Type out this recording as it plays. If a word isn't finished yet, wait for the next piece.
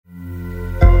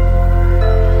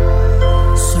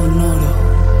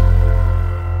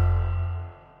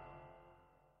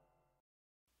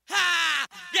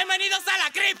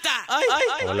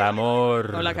Hola,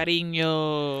 amor. Hola,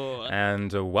 cariño.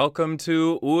 And welcome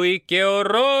to Uy, Que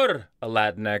Horror, a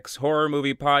Latinx horror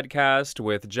movie podcast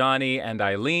with Johnny and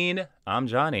Eileen. I'm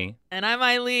Johnny. And I'm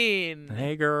Eileen.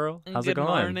 Hey, girl. How's it going?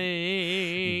 Good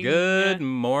morning. Good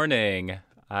morning.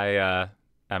 I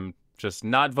am just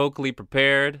not vocally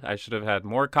prepared. I should have had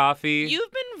more coffee.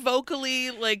 You've been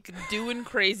vocally, doing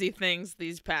crazy things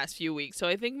these past few weeks, so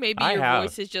I think maybe your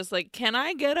voice is just like, can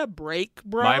I get a break,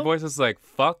 bro? My voice is like,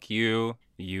 fuck you.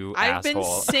 I've asshole. been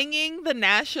singing the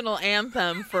national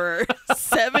anthem for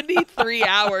 73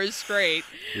 hours straight.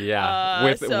 Yeah,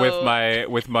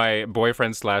 with my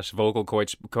boyfriend / vocal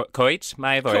coach,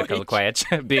 my vocal coach,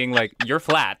 being like, you're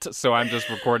flat, so I'm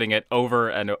just recording it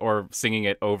over or singing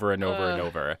it over and over and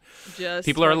over.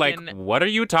 People are like, what are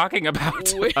you talking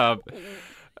about?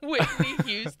 Whitney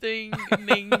Houston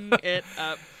it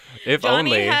up. If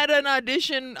Johnny only. had an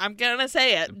audition. I'm gonna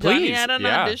say it. Please, Johnny had an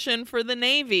audition for the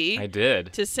Navy. I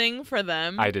did to sing for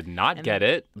them. I did not get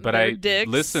it, but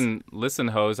listen,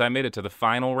 hoes. I made it to the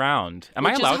final round. Am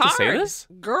I allowed to say this?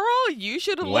 Girl, you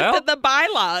should have looked at the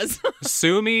bylaws.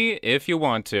 Sue me if you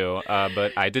want to,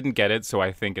 but I didn't get it, so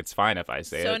I think it's fine if I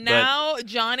say it. So now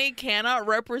Johnny cannot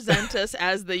represent us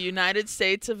as the United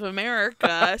States of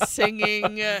America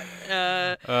singing.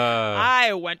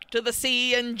 I went to the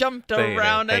sea and jumped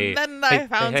around and then I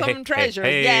found some treasure.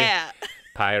 Yeah.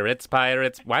 Pirates.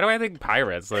 Why do I think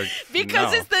pirates?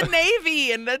 Because it's the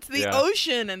Navy and that's the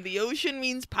ocean, and the ocean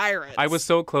means pirates. I was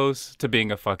so close to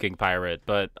being a fucking pirate,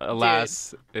 but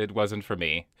alas, it wasn't for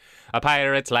me. A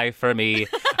pirate's life for me.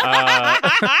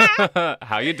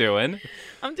 How you doing?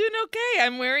 I'm doing okay.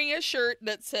 I'm wearing a shirt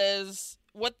that says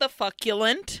 "What the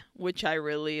fuckulent," which I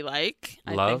really like.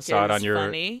 Saw it on your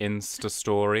funny. Insta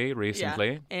story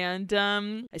recently. Yeah. And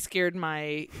I scared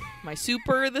my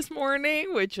super this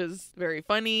morning, which was very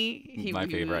funny. My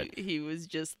favorite. He was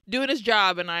just doing his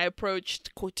job, and I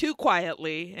approached too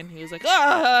quietly, and he was like,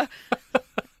 "Ah!"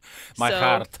 My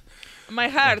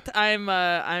heart.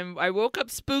 I woke up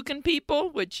spooking people,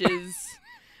 which is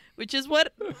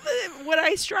what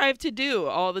I strive to do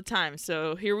all the time.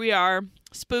 So here we are,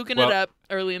 spooking it up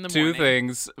early in the morning. Two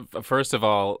things. First of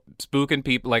all, spooking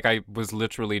people, like I was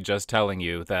literally just telling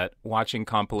you that watching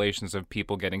compilations of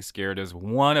people getting scared is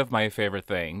one of my favorite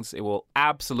things. It will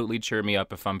absolutely cheer me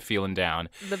up if I'm feeling down.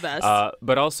 The best.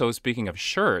 But also, speaking of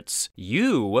shirts,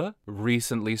 you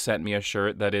recently sent me a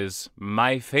shirt that is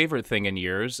my favorite thing in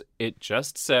years. It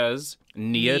just says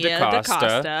Nia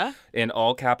DaCosta in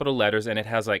all capital letters, and it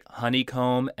has like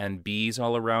honeycomb and bees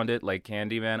all around it like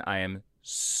Candyman. I am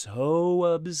so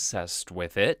obsessed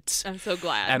with it. I'm so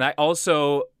glad. And I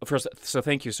also, so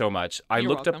thank you so much. You're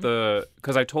looked welcome. up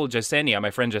because I told Jasenia, my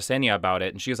friend Jasenia, about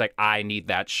it, and she was like, I need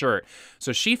that shirt.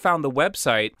 So she found the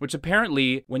website, which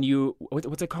apparently when you,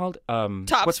 what's it called?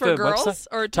 Tops for girls? Website?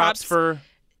 Or Tops for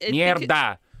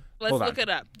mierda. Let's look it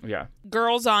up. Yeah.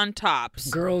 Girls on Tops.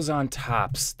 Girls on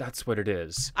Tops. That's what it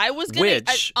is. I was going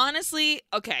to... Honestly,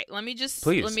 okay, let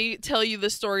me tell you the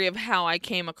story of how I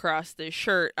came across this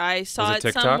shirt. I saw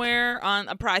it somewhere on...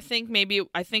 I think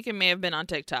it may have been on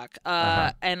TikTok.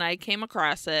 And I came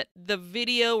across it. The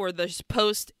video or the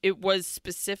post, it was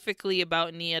specifically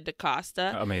about Nia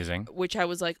DaCosta. Amazing. Which I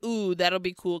was like, ooh, that'll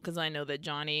be cool because I know that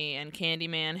Johnny and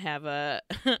Candyman have a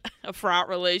fraught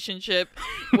relationship,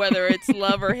 whether it's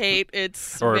love or hate.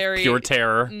 It's or very pure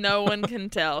terror. No one can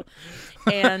tell.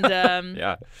 And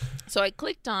yeah. So I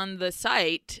clicked on the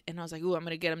site and I was like, ooh, I'm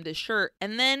going to get him this shirt.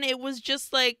 And then it was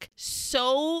just like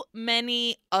so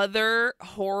many other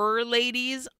horror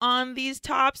ladies on these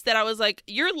tops that I was like,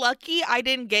 you're lucky I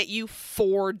didn't get you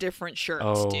 4 different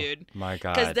shirts, dude. My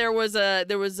God. Because there was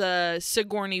a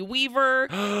Sigourney Weaver,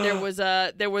 there was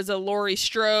a Laurie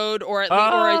Strode or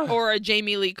a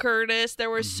Jamie Lee Curtis. There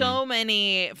were so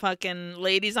many fucking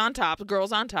ladies on top,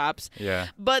 girls on tops. Yeah.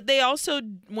 But they also,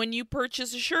 when you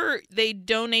purchase a shirt, they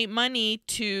donate money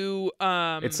to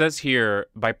it says here,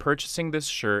 by purchasing this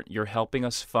shirt, you're helping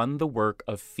us fund the work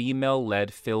of female-led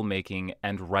filmmaking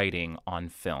and writing on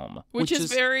film, which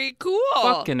is very cool.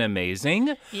 Fucking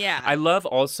amazing. Yeah. I love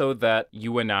also that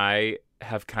you and I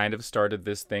have kind of started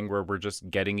this thing where we're just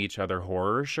getting each other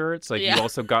horror shirts. Like, you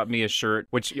also got me a shirt,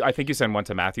 which I think you sent one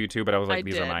to Matthew too, but I was like,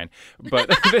 these are mine. But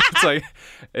it's like,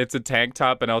 it's a tank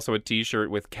top and also a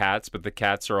t-shirt with cats, but the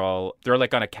cats are they're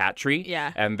like on a cat tree.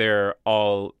 Yeah. And they're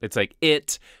all, it's like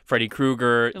It, Freddy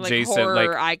Krueger, like Jason, like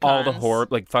icons. All the horror,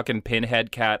 like fucking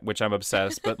Pinhead cat, which I'm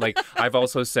obsessed. But like, I've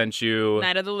also sent you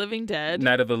Night of the Living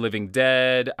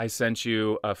Dead. I sent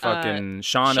you a fucking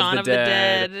Shaun of the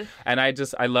Dead. And I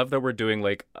love that we're doing doing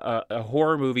like a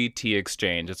horror movie tea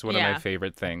exchange. It's one of my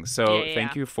favorite things. So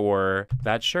thank you for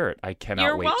that shirt. I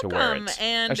cannot wait to wear it.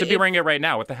 And I should be wearing it right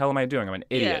now. What the hell am I doing? I'm an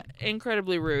idiot. Yeah,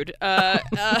 incredibly rude.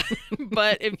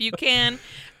 But if you can,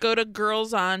 go to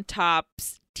Girls on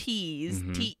Tops Tees,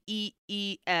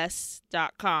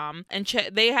 TEES.com, and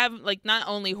they have like not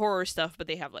only horror stuff, but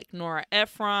they have like Nora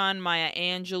Ephron, Maya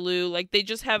Angelou. Like they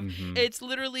just have it's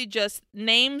literally just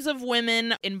names of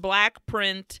women in black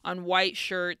print on white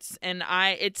shirts, and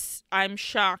I'm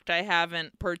shocked I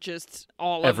haven't purchased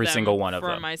every single one of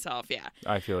them for myself. Yeah,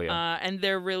 I feel you. And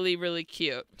they're really, really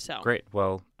cute. So great.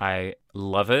 Well, I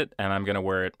love it, and I'm gonna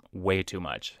wear it way too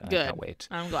much. Good. I can't wait.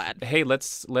 I'm glad. Hey,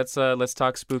 let's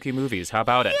talk spooky movies. How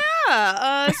about it?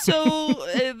 Yeah. So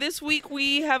this week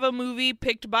we have a movie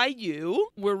picked by you.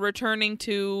 We're returning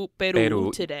to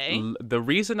Peru today. The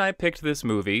reason I picked this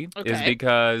movie is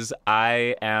because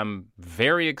I am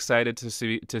very excited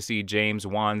to see James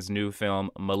Wan's new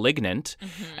film *Malignant*,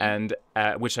 and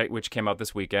which came out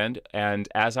this weekend. And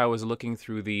as I was looking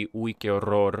through the Uy Que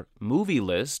Horror movie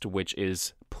list, which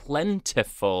is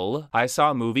plentiful, I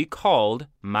saw a movie called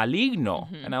Maligno.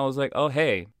 And I was like, oh,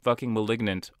 hey, fucking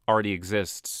 *Malignant* already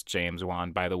exists, James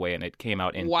Wan, by the way, and it came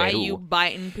out in Peru. Why you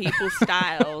biting people's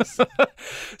styles?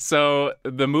 So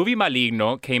the movie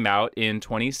Maligno came out in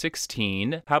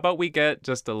 2016. How about we get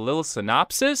just a little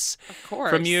synopsis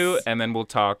from you, and then we'll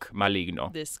talk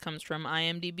Maligno. This comes from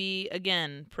IMDb,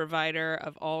 again, provider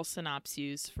of all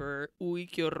synopses for Uy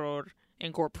Que Horror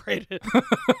Incorporated.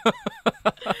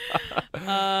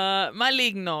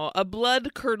 Maligno, a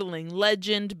blood-curdling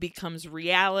legend becomes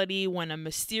reality when a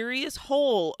mysterious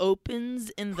hole opens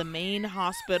in the main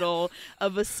hospital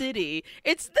of a city.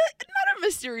 It's not a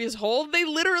mysterious hole. They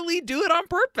literally do it on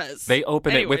purpose. They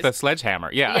open it with a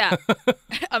sledgehammer. Yeah.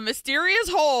 A mysterious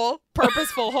hole,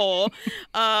 purposeful hole,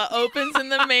 opens in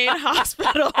the main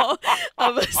hospital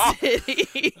of a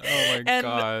city. Oh my God. And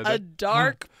a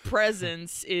dark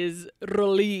presence is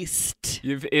released.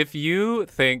 If you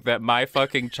think that my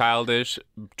fucking childish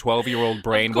 12-year-old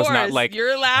brain was not like,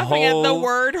 you're laughing at the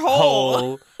word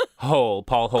hole.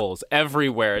 Paul holes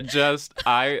everywhere.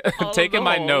 I'm taking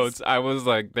my notes. I was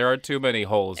like, there are too many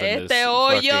holes in this.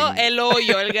 Hoyo, el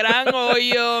hoyo, el gran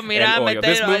hoyo. Mira,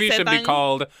 this movie should be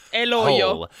called El Hoyo.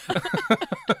 Hole.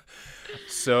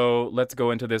 So let's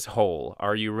go into this hole.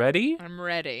 Are you ready? I'm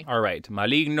ready. All right.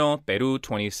 Maligno, Peru,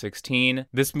 2016.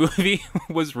 This movie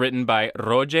was written by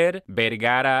Roger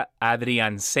Vergara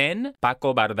Adriansen,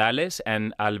 Paco Bardales,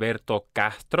 and Alberto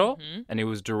Castro. And it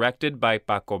was directed by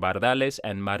Paco Bardales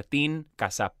and Martín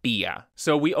Casapia.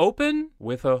 So we open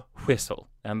with a whistle.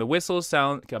 And the whistle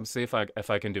sound, come see if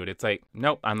I can do it. It's like,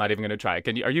 nope, I'm not even going to try.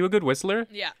 Are you a good whistler?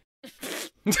 Yeah.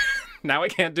 Now I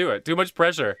can't do it. Too much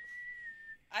pressure.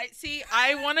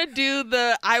 I want to do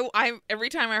I every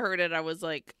time I heard it, I was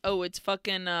like, oh, it's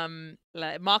fucking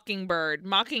like Mockingbird,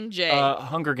 Mockingjay.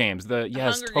 Hunger Games.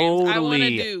 Yes, Hunger totally. Games. I want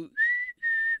to do.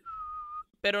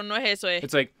 Pero no es eso.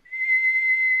 It's like,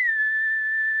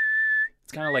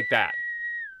 it's kind of like that.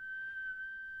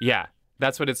 Yeah,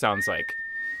 that's what it sounds like.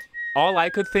 All I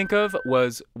could think of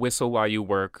was Whistle While You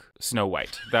Work, Snow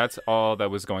White. That's all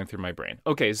that was going through my brain.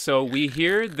 Okay, so we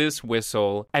hear this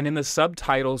whistle, and in the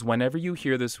subtitles, whenever you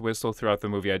hear this whistle throughout the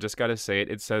movie, I just gotta say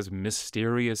it says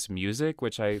mysterious music,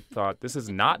 which I thought, this is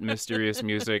not mysterious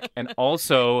music. And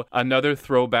also, another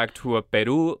throwback to a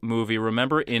Peru movie.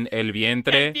 Remember in El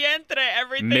Vientre?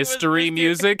 Everything mystery was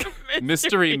music?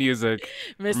 Mystery music.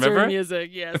 Remember?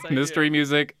 Music, yes, I mystery do.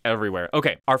 Music everywhere.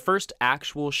 Okay, our first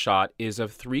actual shot is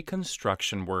of three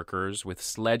construction workers with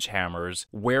sledgehammers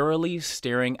warily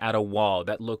staring at a wall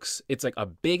that it's like a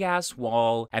big ass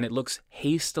wall, and it looks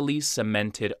hastily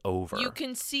cemented over. You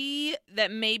can see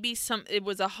that maybe it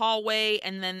was a hallway,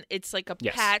 and then it's like a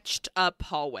patched up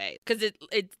hallway because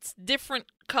it's different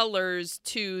colors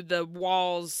to the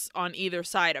walls on either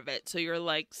side of it. So you're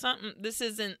like, this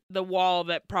isn't the wall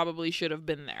that probably should have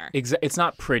been there. It's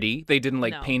not pretty. They didn't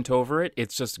paint over it.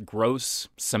 It's just gross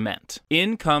cement.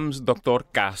 In comes Dr.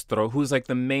 Castro, who's like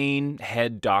the main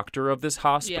head doctor of this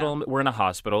hospital. Yeah. We're in a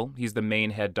hospital. He's the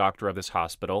main head doctor of this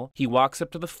hospital. He walks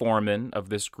up to the foreman of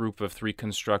this group of three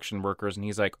construction workers, and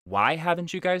he's like, why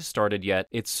haven't you guys started yet?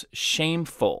 It's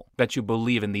shameful that you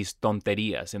believe in these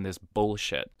tonterías, in this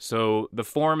bullshit. So the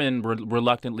foreman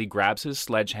reluctantly grabs his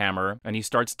sledgehammer and he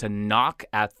starts to knock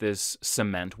at this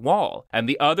cement wall. And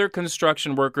the other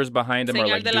construction workers behind him are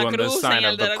like doing the sign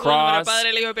of the cross.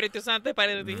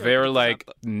 They're like,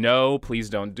 no, please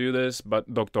don't do this.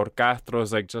 But Dr.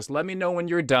 Castro's like, just let me know when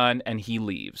you're done. And he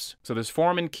leaves. So this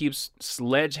foreman keeps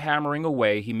sledgehammering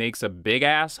away. He makes a big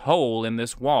ass hole in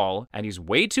this wall and he's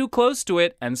way too close to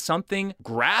it. And something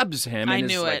grabs him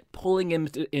and is like pulling him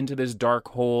into this dark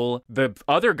hole. The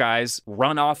other guys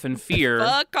run off in fear.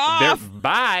 Fuck off!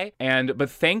 Bye! But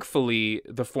thankfully,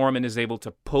 the foreman is able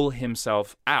to pull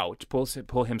himself out,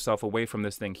 pull himself away from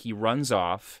this thing. He runs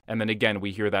off, and then again,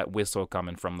 we hear that whistle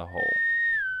coming from the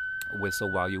hole.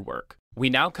 Whistle while you work. We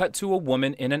now cut to a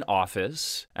woman in an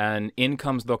office, and in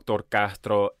comes Dr.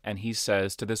 Castro, and he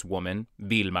says to this woman,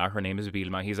 Vilma, her name is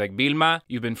Vilma, he's like, Vilma,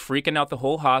 you've been freaking out the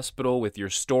whole hospital with your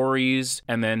stories,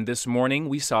 and then this morning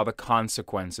we saw the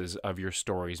consequences of your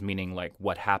stories, meaning like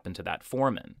what happened to that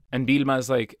foreman. And Vilma's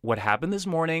like, what happened this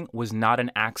morning was not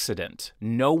an accident.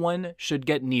 No one should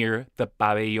get near the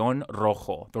pabellón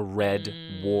rojo, the red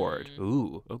ward.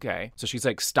 Ooh, okay. So she's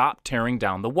like, stop tearing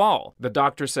down the wall. The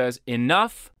doctor says,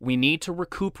 enough, we need to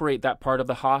recuperate that part of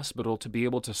the hospital to be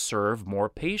able to serve more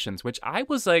patients, which I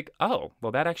was like, oh,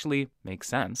 well, that actually makes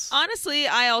sense. Honestly,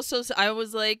 I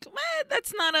was like,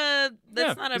 that's not a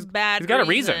bad reason. He's got a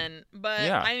reason. But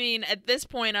yeah. I mean, at this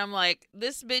point, I'm like,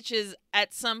 this bitch is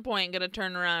at some point going to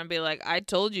turn around and be like, I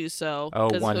told you so. Oh,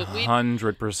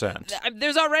 100%.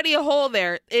 There's already a hole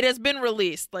there. It has been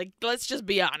released. Like, let's just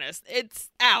be honest.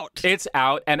 It's out. It's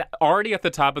out. And already at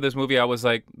the top of this movie, I was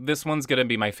like, this one's going to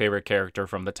be my favorite character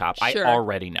from the top. Sure. I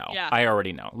already know. Yeah. I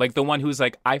already know. Like the one who's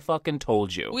like, I fucking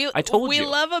told you. I told you. We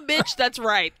love a bitch that's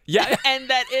right. Yeah. And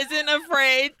that isn't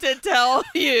afraid to tell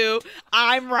you,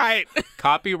 I'm right.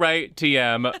 Copyright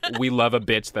TM. We love a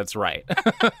bitch that's right.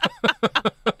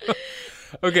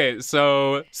 Okay,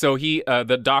 so he,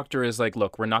 the doctor is like,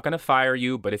 look, we're not going to fire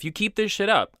you, but if you keep this shit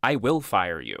up, I will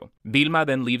fire you. Vilma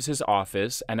then leaves his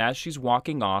office, and as she's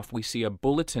walking off, we see a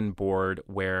bulletin board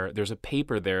where there's a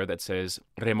paper there that says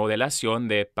Remodelación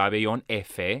de Pabellón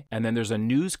F, and then there's a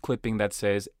news clipping that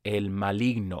says El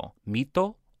Maligno,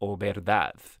 mito o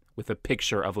verdad, with a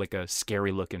picture of like a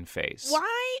scary looking face.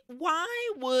 Why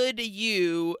would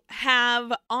you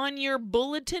have on your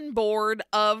bulletin board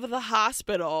of the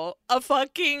hospital a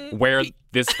fucking... Where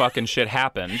this fucking shit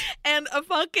happened. And a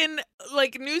fucking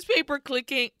like newspaper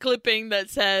clipping that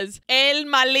says El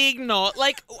Maligno.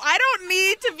 Like, I don't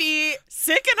need to be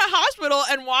sick in a hospital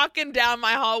and walking down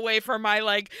my hallway for my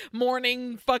like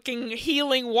morning fucking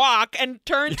healing walk and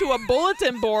turn to a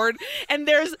bulletin board and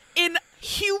there's in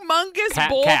humongous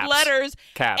bold letters,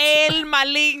 El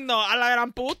Maligno, a la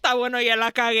gran puta, bueno, ya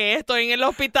la cagué, estoy en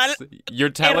el hospital.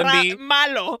 You're telling me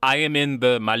malo. I am in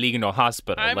the Maligno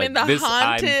hospital. I'm like, in the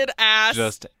haunted ass.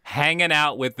 Just hanging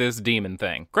out with this demon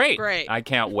thing. Great. I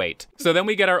can't wait. So then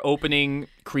we get our opening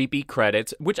creepy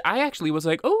credits, which I actually was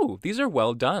like, oh, these are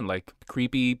well done. Like,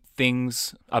 creepy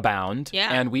things abound. Yeah.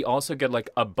 And we also get like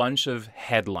a bunch of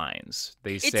headlines.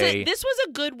 They say... This was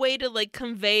a good way to like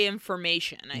convey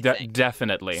information, I think.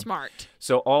 Definitely. Smart.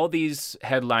 So all these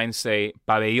headlines say,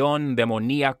 Pabellón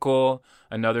demoníaco.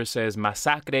 Another says,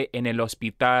 Masacre en el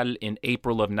hospital in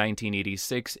April of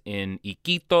 1986 in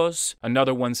Iquitos.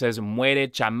 Another one says, Muere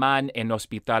chamán en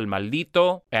hospital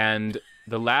maldito. And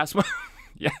the last one...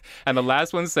 Yeah, and the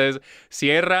last one says,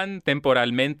 Cierran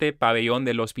temporalmente pabellón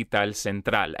del Hospital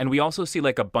Central. And we also see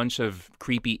like a bunch of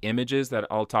creepy images that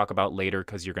I'll talk about later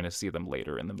because you're going to see them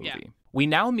later in the movie. Yeah. We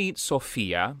now meet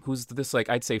Sofia, who's this like,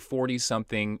 I'd say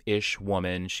 40-something-ish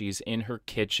woman. She's in her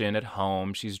kitchen at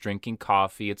home. She's drinking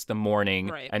coffee. It's the morning.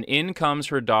 Right. And in comes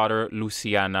her daughter,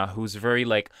 Luciana, who's very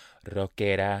like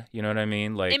rockera, you know what I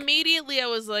mean? Like immediately I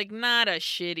was like, not a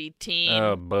shitty teen.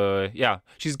 Oh, but yeah.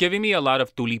 She's giving me a lot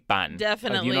of tulipan.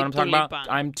 Definitely. You know what I'm talking about?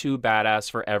 I'm too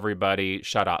badass for everybody.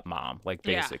 Shut up, mom. Like,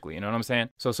 basically, you know what I'm saying?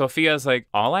 So Sophia's like,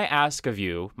 all I ask of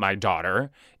you, my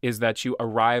daughter, is that you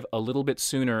arrive a little bit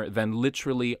sooner than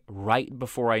literally right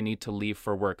before I need to leave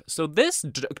for work. So this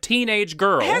teenage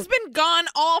girl has been gone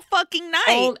all fucking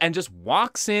night. And just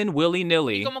walks in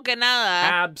willy-nilly. Como que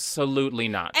nada. Absolutely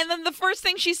not. And then the first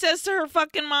thing she says to her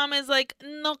fucking mom is like,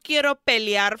 no quiero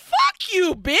pelear. Fuck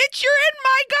you, bitch. You're in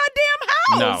my goddamn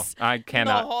house. No, I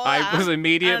cannot. No, I was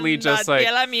immediately just like,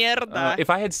 if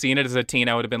I had seen it as a teen,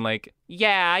 I would have been like,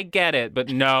 yeah, I get it. But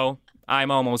no. I'm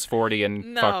almost 40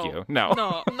 and fuck you. No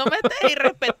me estés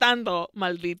irrespetando,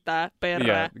 maldita perra.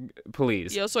 Yeah,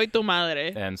 please. Yo soy tu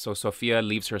madre. And so Sofia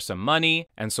leaves her some money,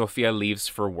 and Sofia leaves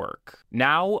for work.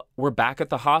 Now we're back at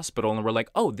the hospital, and we're like,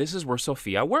 oh, this is where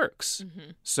Sofia works.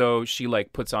 Mm-hmm. So she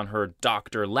like puts on her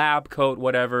doctor lab coat,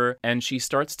 whatever, and she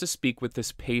starts to speak with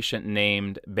this patient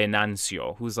named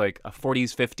Venancio, who's like a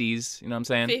 40s, 50s, you know what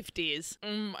I'm saying? 50s.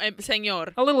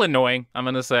 Señor. A little annoying, I'm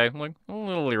going to say. Like, a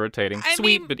little irritating.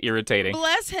 Sweet, but irritating.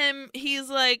 Bless him. He's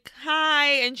like, hi.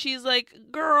 And she's like,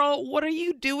 girl, what are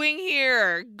you doing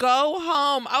here? Go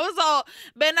home. I was all,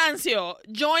 Venancio,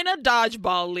 join a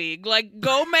dodgeball league. Like,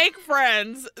 go make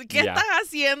friends. ¿Qué estás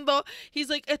haciendo? He's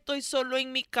like, estoy solo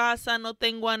en mi casa. No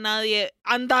tengo a nadie.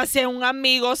 Andase un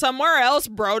amigo somewhere else,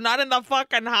 bro. Not in the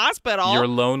fucking hospital. You're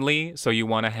lonely, so you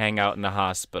want to hang out in a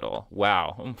hospital.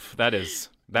 Wow. That's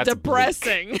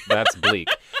depressing. Bleak. That's bleak.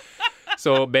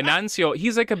 So Venancio,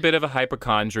 he's like a bit of a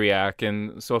hypochondriac,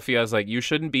 and Sofia's like, you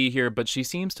shouldn't be here, but she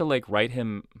seems to like write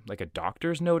him like a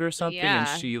doctor's note or something, and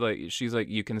she's like,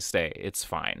 you can stay, it's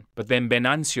fine. But then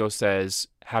Venancio says,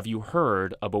 have you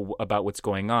heard about what's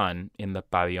going on in the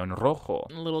Pabellón Rojo?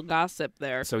 A little gossip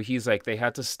there. So he's like, they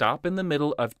had to stop in the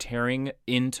middle of tearing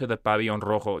into the Pabellón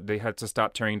Rojo. They had to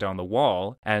stop tearing down the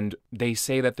wall. And they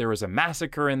say that there was a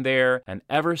massacre in there. And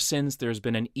ever since, there's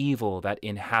been an evil that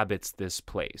inhabits this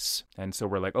place. And so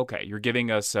we're like, okay, you're giving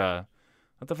us...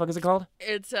 what the fuck is it called?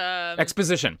 It's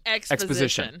exposition.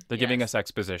 They're giving us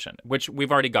exposition, which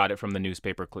we've already got it from the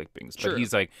newspaper clippings. But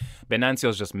he's like,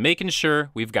 Venancio's just making sure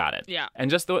we've got it. Yeah.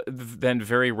 And just then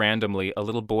very randomly, a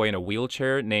little boy in a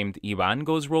wheelchair named Ivan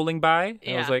goes rolling by.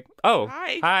 And I was like, oh,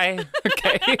 hi.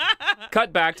 Okay.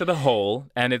 Cut back to the hole,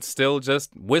 and it's still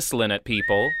just whistling at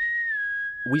people.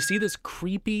 We see this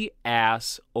creepy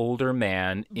ass older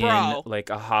man in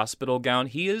like a hospital gown.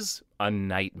 He is a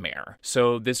nightmare.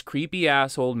 So this creepy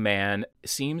ass old man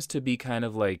seems to be kind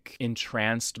of like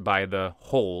entranced by the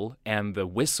hole and the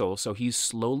whistle. So he's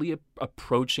slowly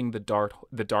approaching the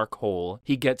dark hole.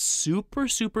 He gets super,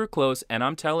 super close. And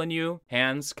I'm telling you,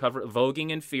 hands covered, voguing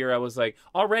in fear. I was like,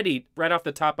 already right off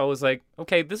the top, I was like,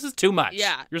 okay, this is too much.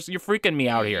 Yeah. You're freaking me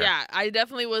out here. Yeah, I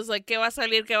definitely was like, ¿Qué va a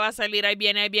salir, ahí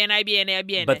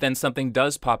viene. But then something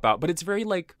does pop out. But it's very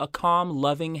like a calm,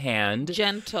 loving hand.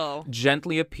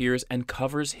 Gently appears and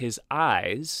covers his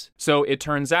eyes. So it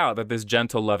turns out that this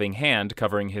gentle, loving hand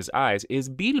covering his eyes is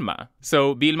Vilma.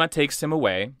 So Vilma takes him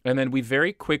away, and then we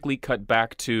very quickly cut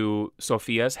back to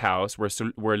Sofia's house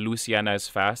where Luciana is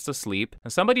fast asleep,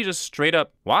 and somebody just straight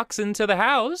up walks into the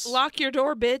house. Lock your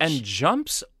door, bitch. And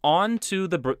jumps onto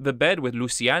the bed with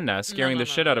Luciana, scaring the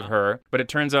shit out of her. But it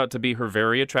turns out to be her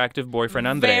very attractive boyfriend,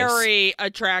 Andres. Very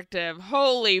attractive.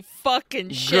 Holy fucking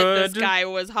shit, this guy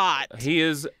was hot. He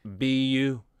is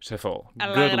beautiful.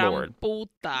 Good Lord.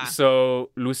 Puta.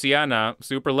 So Luciana,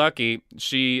 super lucky,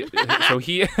 he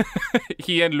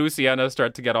and Luciana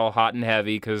start to get all hot and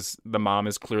heavy because the mom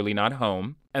is clearly not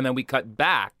home. And then we cut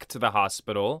back to the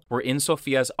hospital. We're in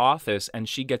Sofia's office, and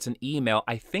she gets an email.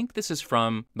 I think this is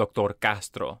from Dr.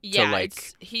 Castro. Yeah,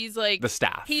 he's like the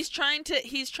staff. He's trying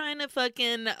to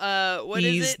fucking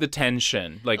ease the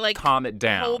tension, like calm it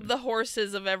down, hold the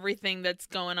horses of everything that's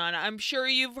going on. I'm sure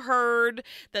you've heard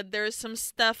that there's some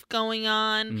stuff going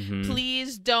on. Mm-hmm.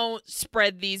 Please don't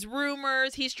spread these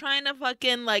rumors. He's trying to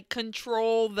fucking like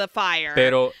control the fire.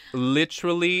 Pero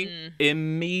literally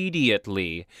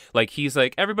immediately, like he's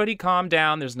like, everybody calm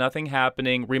down. There's nothing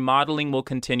happening. Remodeling will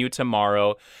continue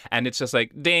tomorrow. And it's just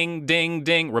like ding, ding,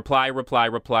 ding, reply,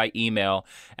 email.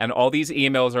 And all these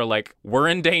emails are like, we're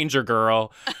in danger,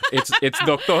 girl. It's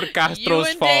Dr.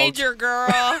 Castro's fault. You in danger,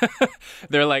 girl.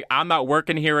 They're like, I'm not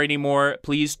working here anymore.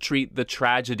 Please treat the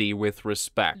tragedy with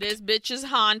respect. This bitch is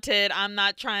haunted. I'm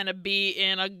not trying to be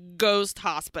in a ghost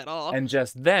hospital. And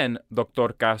just then, Dr.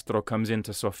 Castro comes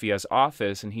into Sofia's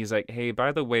office and he's like, hey,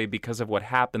 by the way, because of what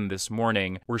happened this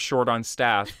morning, we're short on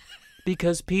staff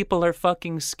because people are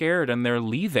fucking scared and they're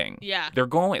leaving. Yeah. They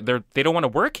don't want to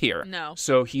work here. No.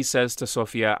 So he says to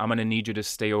Sofia, I'm going to need you to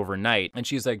stay overnight. And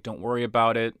she's like, don't worry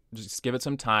about it. Just give it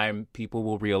some time. People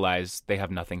will realize they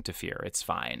have nothing to fear. It's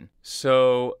fine.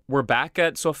 So we're back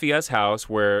at Sofia's house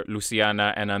where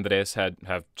Luciana and Andres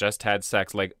have just had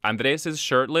sex. Like, Andres is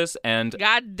shirtless and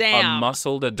goddamn a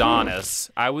muscled Adonis.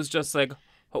 I was just like,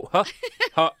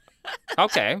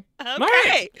 Okay.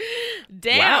 Right.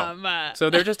 Damn. Wow.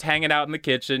 So they're just hanging out in the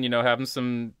kitchen, having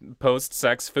some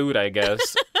post-sex food, I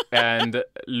guess. And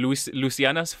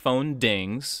Luciana's phone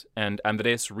dings, and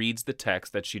Andres reads the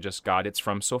text that she just got. It's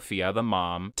from Sofia, the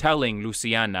mom, telling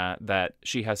Luciana that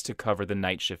she has to cover the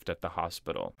night shift at the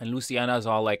hospital. And Luciana's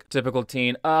all like, typical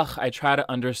teen, I try to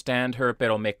understand her,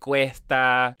 pero me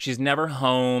cuesta. She's never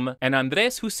home. And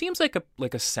Andres, who seems like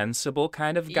a sensible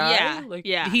kind of guy.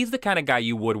 He's the kind of guy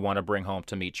you would want to bring home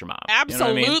to meet your mom.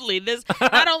 Absolutely. You know what I mean? This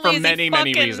not only is many, he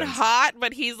many fucking reasons. hot,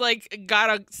 but he's like got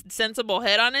a sensible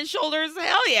head on his shoulders.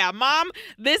 Hell yeah, mom.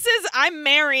 I'm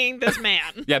marrying this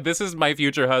man. Yeah, this is my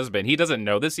future husband. He doesn't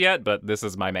know this yet, but this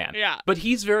is my man. Yeah. But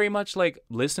he's very much like,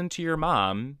 listen to your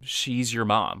mom. She's your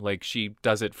mom. Like, she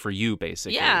does it for you,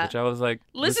 basically. Yeah. Which I was like,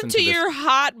 listen to your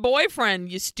hot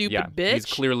boyfriend, you stupid bitch. He's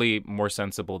clearly more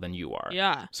sensible than you are.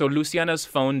 Yeah. So Luciana's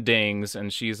phone dings,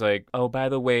 and she's like, oh, by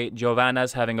the way,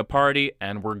 Giovanna's having a party,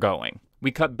 and we're going. We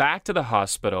cut back to the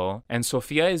hospital, and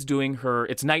Sofia is doing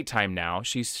it's nighttime now.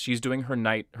 She's doing her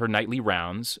nightly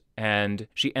rounds, and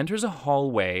she enters a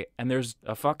hallway, and there's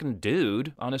a fucking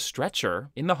dude on a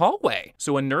stretcher in the hallway.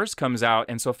 So a nurse comes out,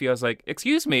 and Sofia's like,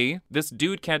 excuse me, this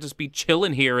dude can't just be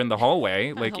chilling here in the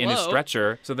hallway, like in his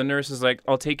stretcher. So the nurse is like,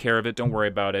 I'll take care of it, don't worry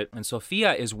about it. And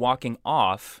Sofia is walking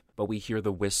off, but we hear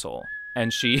the whistle,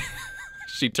 and she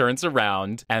turns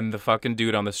around, and the fucking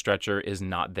dude on the stretcher is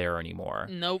not there anymore.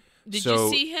 Nope. Did you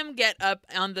see him get up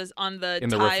on the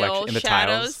shadows?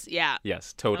 Tiles? Yeah.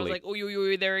 Yes, totally. I was like,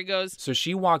 ooh, there he goes. So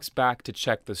she walks back to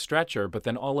check the stretcher, but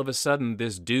then all of a sudden,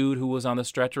 this dude who was on the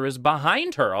stretcher is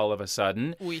behind her all of a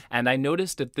sudden. Oui. And I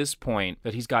noticed at this point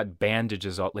that he's got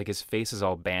bandages, like his face is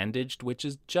all bandaged, which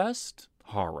is just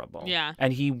horrible. Yeah.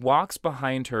 And he walks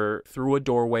behind her through a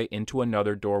doorway into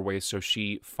another doorway, so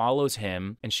she follows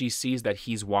him, and she sees that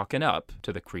he's walking up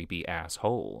to the creepy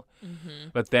asshole. Mm-hmm.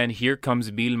 But then here comes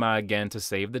Vilma again to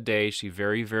save the day. She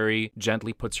very, very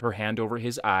gently puts her hand over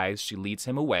his eyes. She leads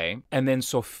him away. And then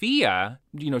Sofia,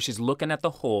 she's looking at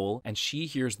the hole, and she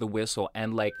hears the whistle,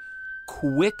 and like,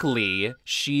 quickly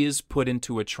she is put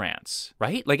into a trance,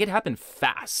 right? Like, it happened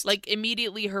fast. Like,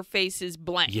 immediately her face is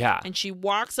blank. Yeah. And she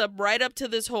walks right up to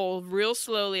this hole real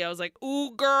slowly. I was like,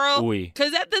 ooh, girl.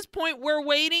 Because at this point, we're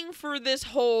waiting for this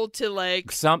hole to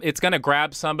like... It's going to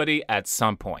grab somebody at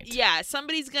some point. Yeah,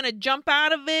 somebody's going to jump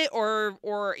out of it or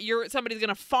somebody's going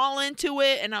to fall into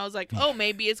it. And I was like, oh,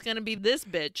 maybe it's going to be this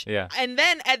bitch. Yeah. And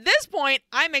then at this point,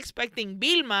 I'm expecting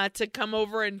Vilma to come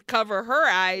over and cover her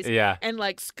eyes and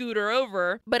like scoot her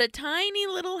over, but a tiny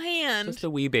little hand, just a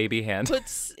wee baby hand,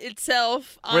 puts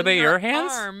itself on Were they her your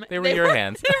hands? arm. They were your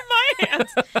hands. They're my hands.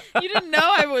 You didn't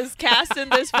know I was cast in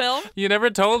this film? You never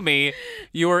told me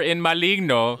you were in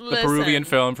Maligno, the Peruvian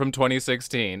film from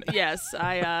 2016. Yes,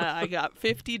 I got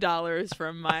 $50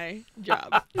 from my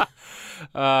job.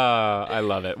 I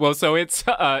love it. Well, so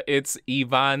it's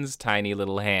Ivan's tiny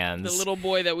little hands. The little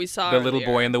boy that we saw The earlier. little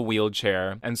boy in the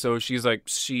wheelchair. And so she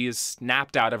is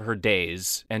snapped out of her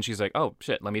daze. And she's like, oh,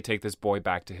 shit, let me take this boy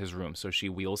back to his room. So she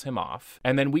wheels him off.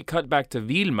 And then we cut back to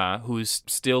Vilma, who's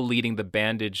still leading the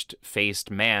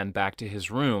bandaged-faced man back to his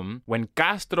room. When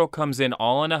Castro comes in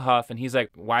all in a huff, and he's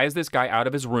like, why is this guy out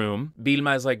of his room?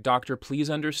 Vilma is like, doctor, please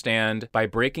understand, by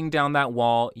breaking down that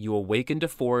wall, you awakened a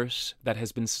force that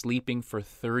has been sleeping for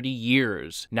 30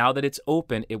 years. Now that it's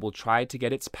open, it will try to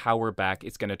get its power back.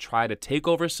 It's going to try to take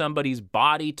over somebody's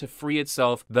body to free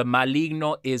itself. The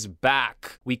Maligno is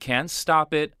back. We can't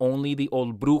stop it. Only the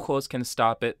old brujos can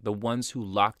stop it, the ones who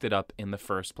locked it up in the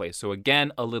first place. So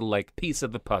again, a little like piece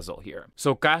of the puzzle here.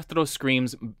 So Castro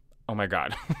screams, oh my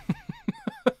God.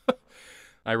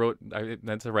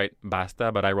 That's right,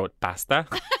 basta, but I wrote pasta.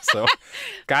 So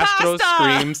Castro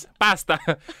screams, basta,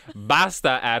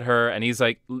 basta at her. And he's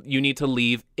like, you need to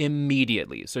leave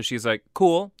immediately. So she's like,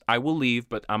 cool, I will leave,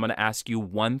 but I'm going to ask you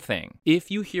one thing. If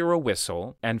you hear a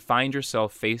whistle and find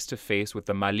yourself face to face with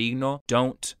the Maligno,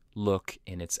 don't look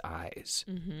in its eyes.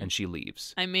 Mm-hmm. And she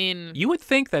leaves. I mean, you would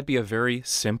think that'd be a very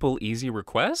simple, easy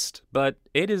request, but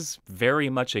it is very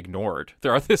much ignored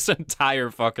throughout this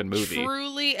entire fucking movie.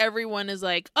 Truly, everyone is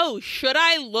like, oh, should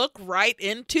I look right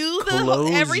into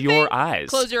everything? Close your eyes.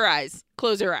 Close your eyes.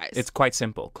 Close your eyes. It's quite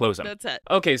simple. Close them. That's it.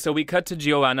 Okay, so we cut to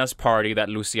Giovanna's party that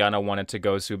Luciana wanted to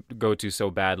go to so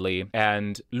badly.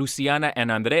 And Luciana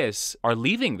and Andres are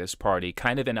leaving this party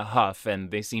kind of in a huff,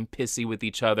 and they seem pissy with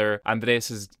each other.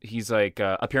 Andres he's like,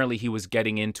 apparently he was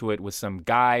getting into it with some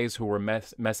guys who were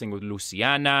messing with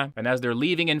Luciana. And as they're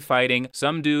leaving and fighting,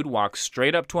 some dude walks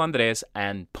straight up to Andres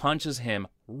and punches him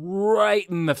right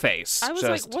in the face. I was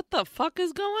like, what the fuck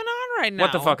is going on right now?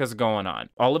 What the fuck is going on?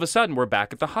 All of a sudden, we're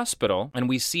back at the hospital, and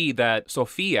we see that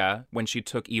Sofia, when she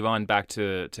took Ivan back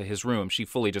to his room, she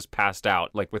fully just passed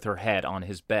out, like with her head on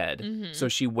his bed. Mm-hmm. So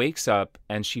she wakes up,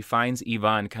 and she finds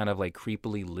Ivan kind of like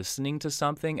creepily listening to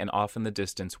something, and off in the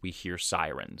distance, we hear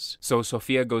sirens. So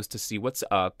Sofia goes to see what's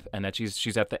up, and that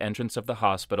she's at the entrance of the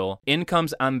hospital. In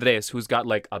comes Andres, who's got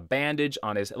like a bandage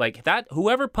on his, like that,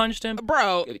 whoever punched him,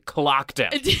 bro, clocked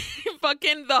him.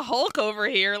 Fucking the Hulk over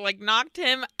here, like knocked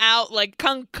him out, like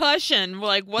concussion.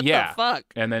 Like, what the fuck?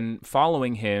 And then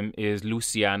following him is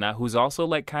Luciana, who's also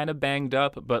like kind of banged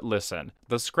up. But listen,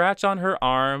 the scratch on her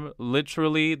arm,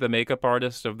 literally the makeup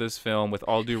artist of this film, with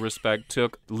all due respect,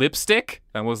 took lipstick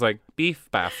and was like, beef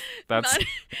baff. That's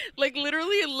like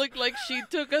literally it looked like she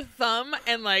took a thumb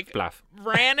and like Blaff.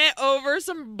 Ran it over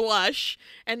some blush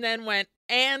and then went,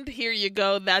 and here you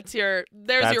go. There's your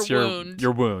wound.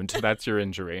 Your wound. That's your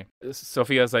injury.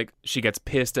 Sofia's like, she gets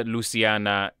pissed at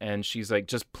Luciana and she's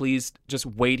like, please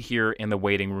wait here in the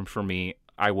waiting room for me.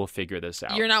 I will figure this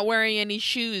out. You're not wearing any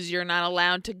shoes. You're not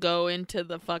allowed to go into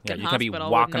the fucking hospital. You can't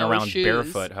be walking around shoes.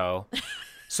 Barefoot, ho.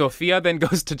 Sofia then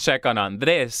goes to check on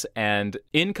Andres, and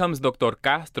in comes Dr.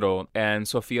 Castro, and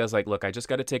Sofia's like, look, I just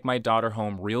got to take my daughter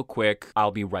home real quick.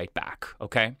 I'll be right back,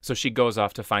 okay? So she goes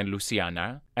off to find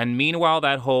Luciana, and meanwhile,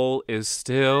 that hole is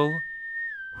still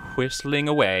whistling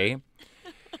away.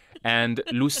 And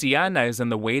Luciana is in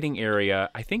the waiting area.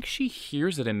 I think she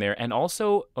hears it in there. And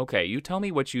also, okay, you tell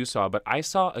me what you saw, but I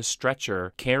saw a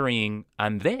stretcher carrying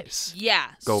Andres. Yeah.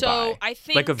 Go so by. I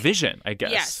think like a vision, I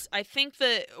guess. Yes. I think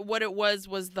that what it was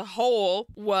the hole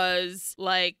was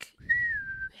like,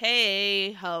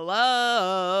 hey,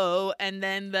 hello, and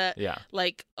then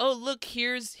like, oh, look,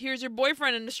 here's your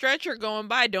boyfriend in the stretcher going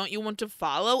by. Don't you want to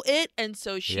follow it? And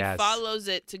so she follows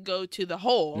it to go to the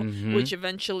hole, which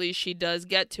eventually she does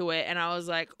get to it. And I was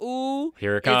like, ooh,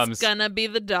 here it comes. It's gonna be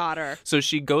the daughter. So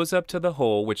she goes up to the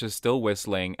hole, which is still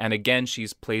whistling, and again,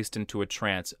 she's placed into a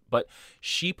trance, but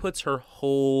she puts her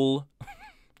whole...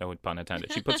 no pun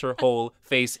intended. She puts her whole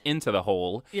face into the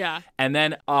hole. Yeah. And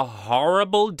then a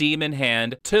horrible demon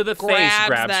hand to the face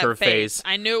grabs her face.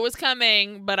 I knew it was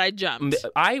coming, but I jumped.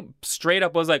 I straight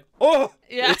up was like, oh,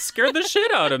 it scared the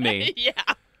shit out of me. Yeah.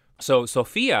 So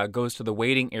Sofia goes to the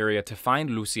waiting area to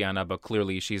find Luciana, but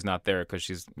clearly she's not there because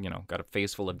she's, got a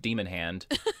face full of demon hand.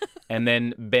 And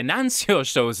then Venancio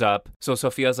shows up. So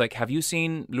Sofia's like, have you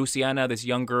seen Luciana, this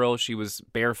young girl? She was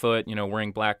barefoot,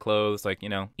 wearing black clothes, like,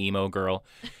 emo girl.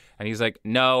 And he's like,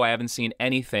 no, I haven't seen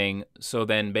anything. So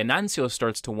then Venancio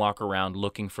starts to walk around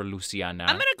looking for Luciana.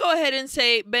 I'm going to go ahead and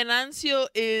say Venancio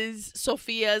is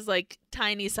Sofia's, like,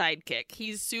 tiny sidekick.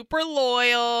 He's super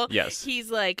loyal. Yes.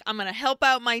 He's like, I'm going to help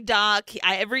out my doc.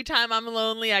 Every time I'm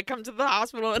lonely, I come to the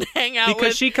hospital and hang out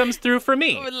because she comes through for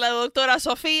me. La doctora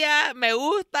Sofia, me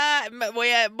gusta,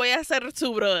 voy a ser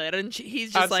su brother. And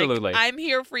he's just like, I'm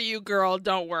here for you, girl.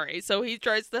 Don't worry. So he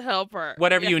tries to help her.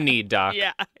 Whatever you need, doc.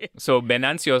 Yeah. So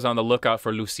Venancio's on the lookout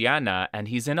for Luciana, and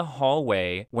he's in a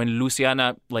hallway when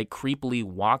Luciana, like, creepily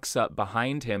walks up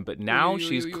behind him, but now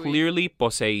she's clearly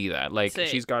poseída. Like,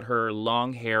 she's got her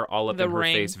long hair all up in her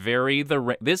face. Very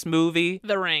this movie.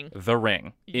 The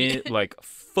Ring. Like,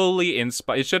 fully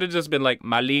inspired. It should have just been like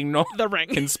Maligno. The Ring.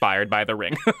 Inspired by The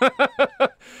Ring.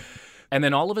 And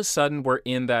then all of a sudden, we're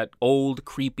in that old,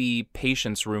 creepy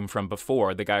patient's room from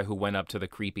before, the guy who went up to the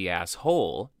creepy-ass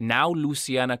hole. Now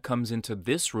Luciana comes into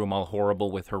this room all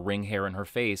horrible with her ring hair in her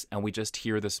face, and we just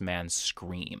hear this man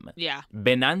scream. Yeah.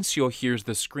 Venancio hears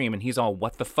the scream, and he's all,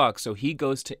 what the fuck? So he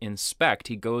goes to inspect.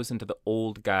 He goes into the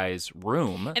old guy's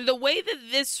room. And the way that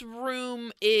this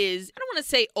room is, I don't want to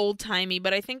say old-timey,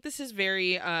 but I think this is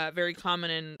very, very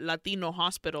common in Latino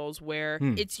hospitals where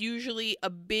it's usually a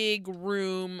big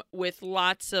room with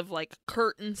lots of like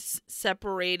curtains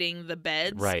separating the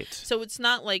beds. Right. So it's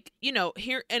not like,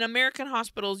 here in American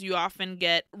hospitals, you often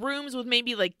get rooms with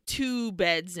maybe like 2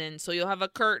 beds in. So you'll have a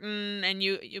curtain and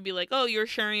you'll be like, oh, you're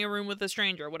sharing a room with a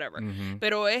stranger or whatever.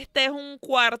 Pero este es un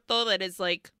cuarto that is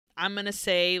like, I'm going to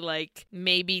say like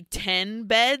maybe 10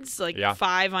 beds, like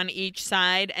 5 on each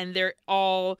side. And they're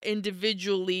all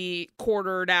individually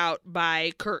quartered out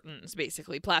by curtains,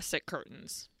 basically plastic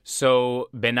curtains. So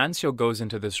Venancio goes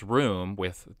into this room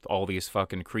with all these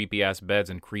fucking creepy-ass beds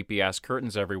and creepy-ass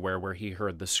curtains everywhere where he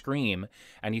heard the scream,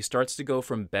 and he starts to go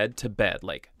from bed to bed,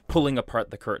 like pulling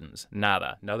apart the curtains.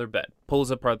 Nada. Another bed.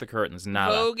 Pulls apart the curtains.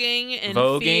 Nada. Voguing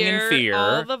in fear.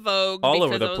 All the Vogue. All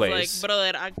over the place. Like,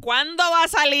 brother, ¿cuándo va a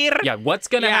salir? Yeah, what's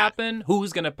going to happen?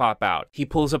 Who's going to pop out? He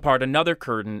pulls apart another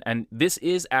curtain, and this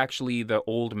is actually the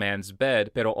old man's bed,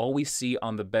 but all we see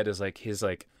on the bed is like his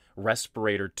like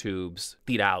respirator tubes,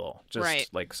 tirado,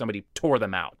 just like somebody tore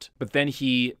them out. But then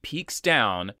he peeks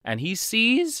down and he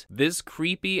sees this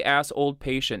creepy ass old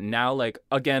patient, now like,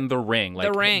 again, the ring.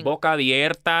 Like, boca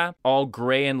abierta, all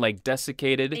gray and like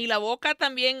desiccated. Y la boca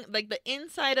también, like the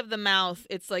inside of the mouth,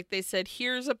 it's like they said,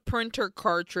 here's a printer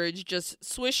cartridge, just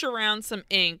swish around some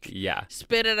ink. Yeah.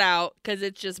 Spit it out, because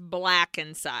it's just black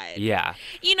inside. Yeah.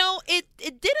 You know, it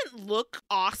didn't look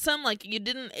awesome. Like, it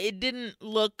didn't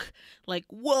look like,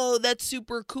 whoa, that's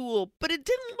super cool. But it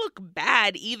didn't look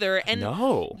bad either. And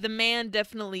the man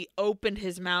definitely opened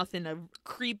his mouth in a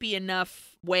creepy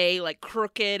enough way, like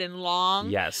crooked and long.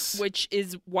 Yes. Which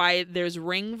is why there's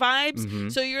ring vibes. Mm-hmm.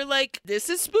 So you're like, this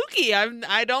is spooky.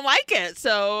 I don't like it.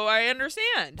 So I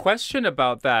understand. Question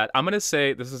about that. I'm going to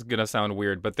say, this is going to sound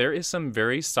weird, but there is some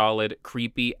very solid,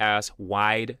 creepy ass,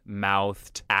 wide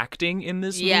mouthed acting in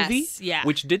this movie. Yeah.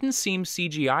 Which didn't seem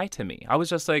CGI to me. I was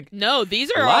just like, no,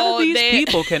 these are a lot of these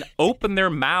people can open their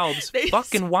mouths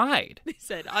fucking wide. They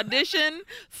said, audition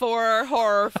for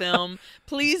horror film.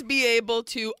 Please be able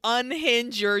to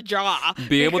unhinge your jaw.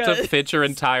 Be able to fit your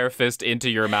entire fist into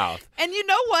your mouth. And you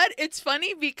know what? It's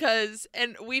funny because,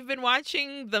 and we've been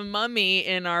watching The Mummy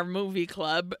in our movie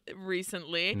club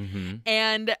recently. Mm-hmm.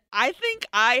 And I think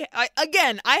I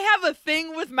have a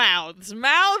thing with mouths.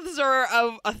 Mouths are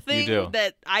a thing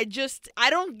that I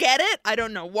don't get it. I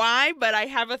don't know why, but I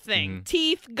have a thing. Mm-hmm.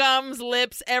 Teeth, gums,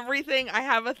 lips, everything. I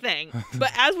have a thing.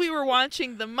 But as we were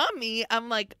watching The Mummy, I'm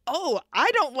like, oh, I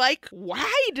don't like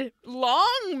wide,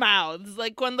 long mouths.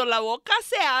 Like cuando la boca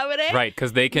se abre. Right,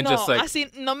 because they can just like.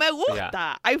 Así no me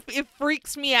gusta. Yeah. It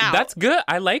freaks me out. That's good.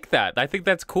 I like that. I think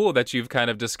that's cool that you've kind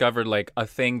of discovered like a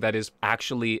thing that is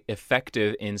actually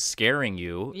effective in scaring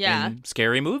you in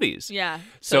scary movies. Yeah.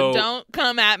 So don't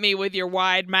come at me with your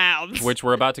wide mouths. Which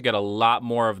we're about to get a lot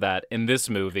more of that in this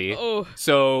movie. Oh.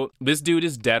 So this dude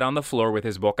is dead on the floor with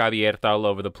his boca abierta all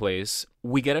over the place.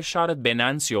 We get a shot of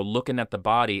Venancio looking at the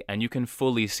body, and you can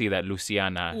fully see that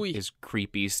Luciana is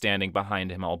creepy, standing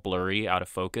behind him, all blurry, out of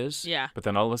focus. Yeah. But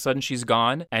then all of a sudden, she's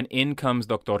gone, and in comes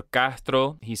Dr.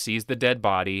 Castro. He sees the dead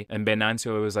body, and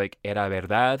Venancio was like, era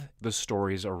verdad, the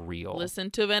stories are real. Listen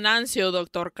to Venancio,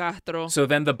 Dr. Castro. So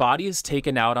then the body is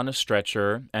taken out on a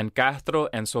stretcher, and Castro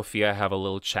and Sofia have a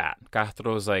little chat.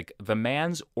 Castro's like, the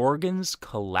man's organs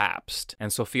collapsed.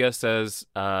 And Sofia says,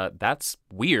 that's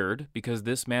weird, because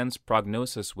this man's prognosis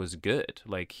was good.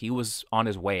 Like, he was on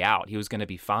his way out. He was going to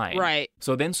be fine. Right.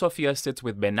 So then Sofia sits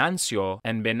with Venancio,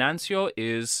 and Venancio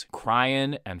is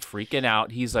crying and freaking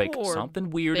out. He's like, something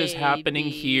weird is happening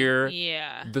here.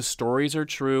 Yeah. The stories are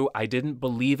true. I didn't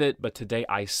believe it, but today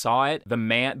I saw it.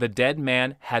 The dead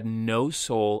man had no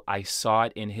soul. I saw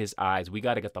it in his eyes. We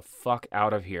got to get the fuck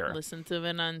out of here. Listen to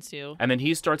Venancio. And then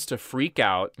he starts to freak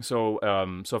out. So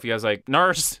Sofia's like,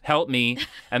 nurse, help me.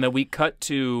 And then we cut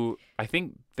to, I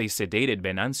think they sedated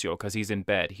Venancio because he's in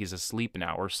bed. He's asleep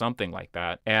now or something like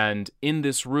that. And in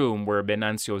this room where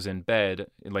Venancio's in bed,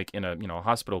 like in a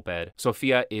hospital bed,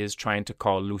 Sofia is trying to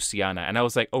call Luciana. And I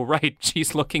was like, oh, right,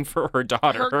 she's looking for her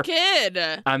daughter. Her kid.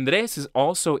 Andres is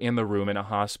also in the room in a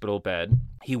hospital bed.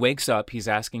 He wakes up, he's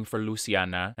asking for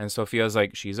Luciana, and Sofia's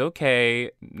like, she's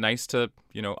okay. Nice to,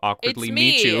 awkwardly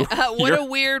meet you. What a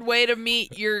weird way to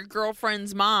meet your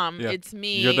girlfriend's mom. Yeah. It's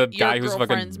me. You're the guy who's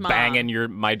fucking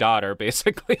banging my daughter,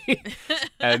 basically.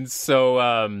 And so,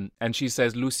 and she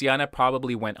says, Luciana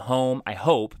probably went home, I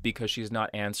hope, because she's not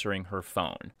answering her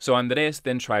phone. So Andres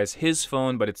then tries his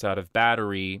phone, but it's out of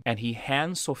battery, and he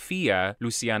hands Sofia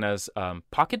Luciana's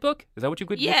pocketbook. Is that what you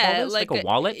could call this? Like a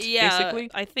wallet, basically?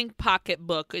 I think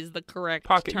pocketbook is the correct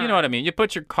term. You know what I mean? You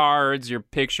put your cards, your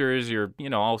pictures, your,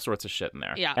 all sorts of shit in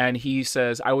there. Yeah. And he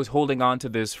says, I was holding on to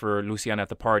this for Luciana at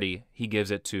the party. He gives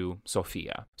it to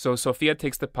Sofia. So Sofia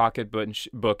takes the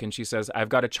pocketbook and she says, I've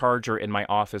got a charger in my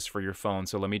office for your phone,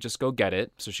 so let me just go get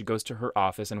it. So she goes to her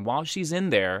office, and while she's in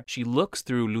there, she looks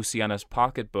through Luciana's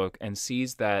pocketbook and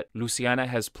sees that Luciana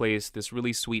has placed this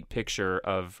really sweet picture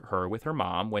of her with her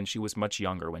mom when she was much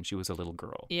younger, when she was a little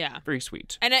girl. Yeah. Very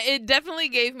sweet. And it definitely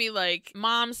gave me, like,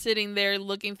 mom sitting there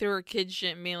looking through her kid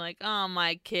shit and being like, oh,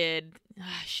 my kid,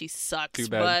 she sucks. Too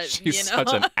bad. But she's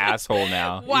such an asshole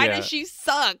now. Why does she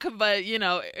suck? But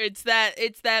it's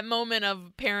that moment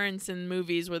of parents in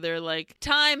movies where they're like,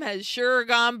 time has sure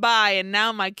gone by and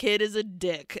now my kid is a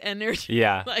dick, and they're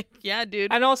like, yeah,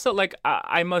 dude. And also, like,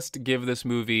 I must give this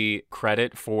movie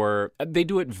credit for, they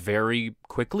do it very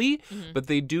quickly, but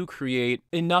they do create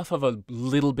enough of a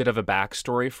little bit of a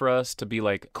backstory for us to be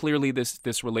like, clearly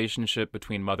this relationship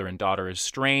between mother and daughter is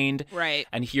strained. Right.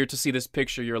 And here to see this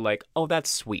picture, you're like, oh, that's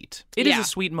sweet. It is a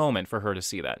sweet moment for her to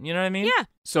see that. You know what I mean? Yeah.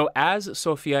 So as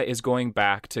Sofia is going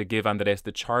back to give Andres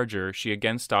the charger, she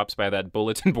again stops by that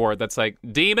bulletin board that's like,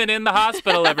 demon in the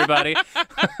hospital, everybody.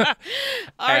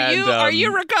 Are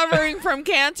you recovering from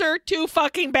cancer? Too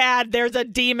fucking bad. There's a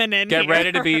demon in here. Get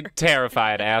ready to be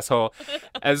terrified, asshole.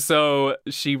 And so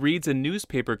she reads a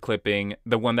newspaper clipping,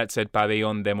 the one that said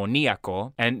Pabellón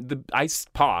Demoníaco, and I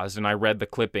paused and I read the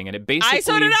clipping, and it basically...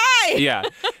 So did I! Yeah.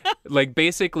 Like,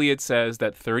 basically it says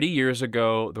that 30 years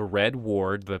ago, the Red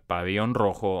Ward, the Pabellón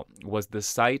Rojo, was the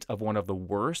site of one of the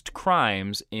worst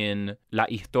crimes in La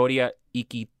Historia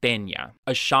Iquiteña.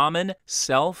 A shaman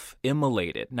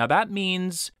self-immolated. Now that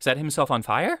means set himself on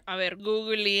fire? A ver,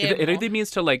 googleemos. It either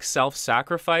means to like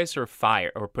self-sacrifice or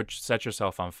fire, or set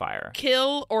yourself on fire.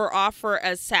 Kill or offer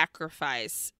as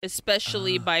sacrifice,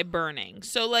 especially by burning.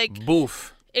 So like...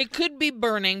 Boof. It could be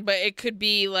burning, but it could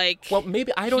be like... Well,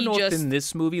 maybe, I don't know if in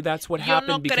this movie that's what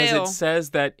happened, because it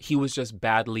says that he was just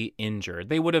badly injured.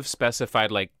 They would have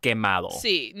specified like quemado.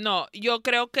 Sí, no, yo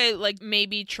creo que like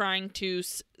maybe trying to...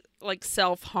 like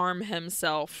self-harm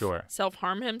himself. Sure.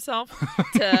 Self-harm himself?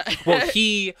 Well,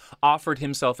 he offered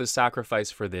himself as sacrifice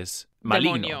for this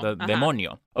Maligno, the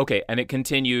demonio. Okay, and it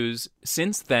continues,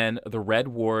 since then, the Red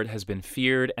Ward has been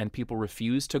feared and people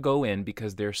refuse to go in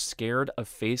because they're scared of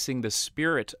facing the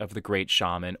spirit of the great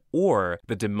shaman or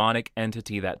the demonic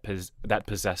entity that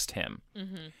possessed him.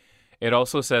 Mm-hmm. It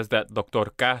also says that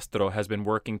Dr. Castro has been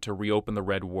working to reopen the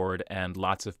Red Ward and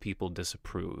lots of people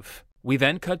disapprove. We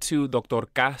then cut to Dr.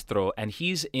 Castro, and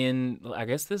he's in, I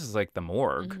guess this is like the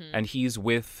morgue, and he's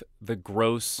with the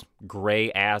gross,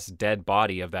 gray-ass dead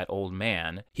body of that old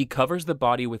man. He covers the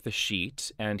body with a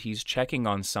sheet, and he's checking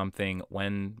on something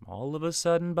when all of a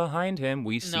sudden behind him,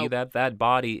 we see that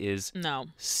body is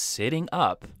sitting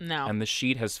up, and the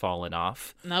sheet has fallen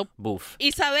off. Boof. Y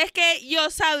sabes que yo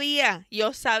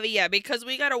sabía, because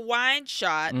we got a wide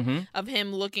shot of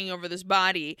him looking over this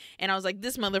body, and I was like,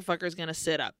 this motherfucker's gonna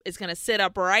sit up. It's gonna sit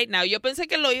up right now. Yo pensé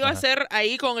que lo iba a hacer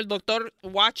ahí con el doctor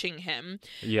watching him.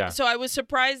 Yeah. So I was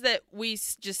surprised that we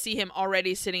just see him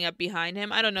already sitting up behind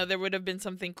him. I don't know. There would have been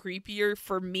something creepier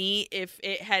for me if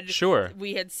it had. Sure.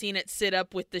 We had seen it sit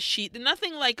up with the sheet.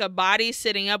 Nothing like a body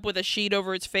sitting up with a sheet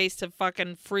over its face to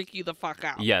fucking freak you the fuck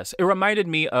out. Yes. It reminded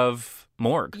me of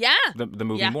Morgue. Yeah. The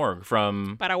movie Morgue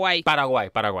from Paraguay.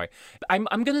 I'm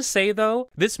going to say, though,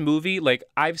 this movie, like,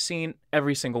 I've seen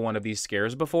every single one of these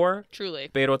scares before. Truly.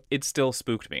 Pero it still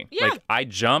spooked me. Yeah. Like, I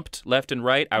jumped left and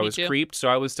right. I was too. creeped. So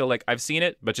I was still like, I've seen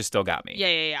it, but you still got me.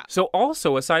 Yeah. So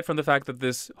also, aside from the fact that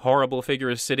this horrible figure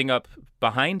is sitting up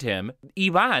behind him,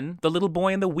 Ivan, the little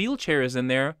boy in the wheelchair, is in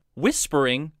there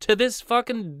whispering to this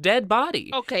fucking dead body.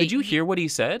 Okay. Did you hear what he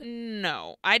said?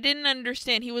 No. I didn't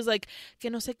understand. He was like, que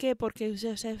no sé qué, porque...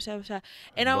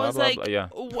 And I was blah, like, blah, yeah.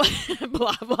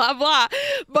 blah, blah, blah.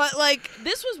 But, like,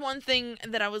 this was one thing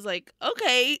that I was like,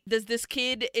 okay, does this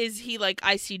kid, is he like,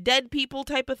 I see dead people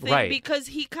type of thing? Right. Because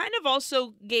he kind of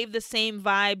also gave the same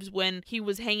vibes when he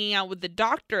was hanging out with the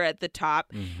doctor at the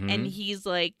top. And he's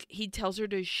like, he tells her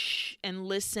to shh and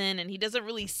listen, and he doesn't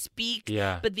really speak.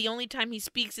 Yeah. But the only time he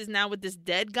speaks is now with this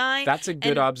dead guy. That's a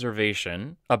good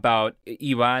observation about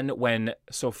Ivan when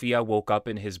Sofia woke up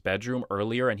in his bedroom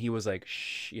earlier and he was like,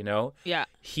 shh, you know? Yeah.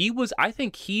 I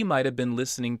think he might have been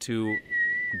listening to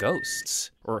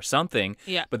ghosts or something.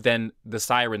 Yeah. But then the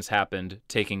sirens happened,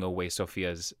 taking away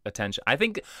Sofia's attention. I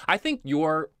think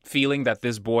you're feeling that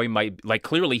this boy might, like,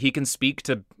 clearly he can speak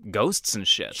to ghosts and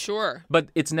shit. Sure. But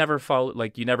it's never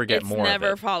you never get more of it. It's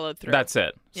never followed through. That's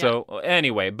it. Yeah. So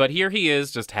anyway, but here he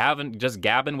is just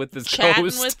gabbing with this chatting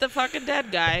ghost. with the fucking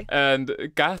dead guy.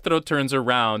 And Castro turns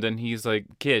around and he's like,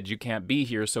 kid, you can't be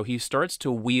here. So he starts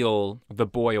to wheel the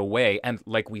boy away. And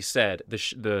like we said,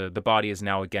 the body is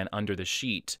now again under the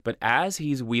sheet. But as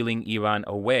he's wheeling Ivan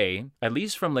away, at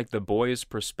least from like the boy's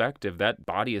perspective, that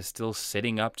body is still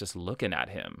sitting up just looking at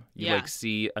him. You like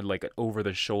see like an over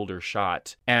the shoulder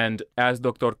shot. And as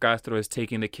Dr. Castro is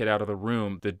taking the kid out of the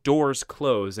room, the doors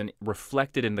close, and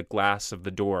reflected in the glass of the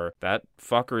door, that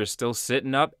fucker is still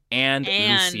sitting up, and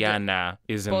Luciana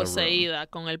is in the room.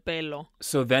 Con el pelo.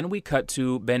 So then we cut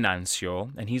to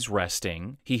Venancio, and he's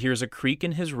resting. He hears a creak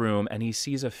in his room, and he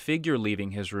sees a figure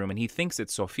leaving his room, and he thinks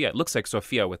it's Sofia. It looks like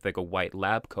Sofia with like a white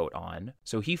lab coat on.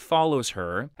 So he follows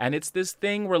her, and it's this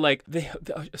thing where like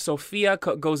Sofia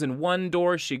goes in one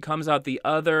door, she comes out the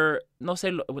other. No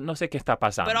sé qué está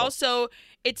pasando. But also,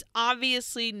 it's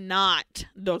obviously not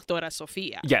Doctora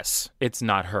Sofia. Yes, it's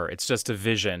not her. It's just a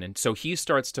vision. And so he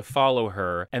starts to follow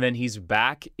her, and then he's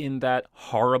back in that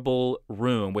horrible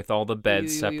room with all the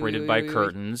beds separated by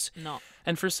curtains. No.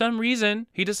 And for some reason,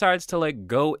 he decides to like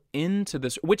go into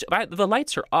this, which the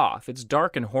lights are off. It's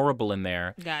dark and horrible in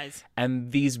there. Guys.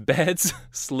 And these beds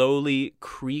slowly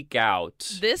creak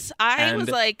out. I was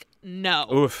like, no.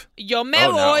 Oof. Yo me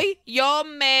voy. Yo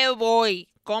me voy.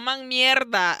 Coman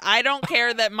mierda. I don't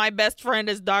care that my best friend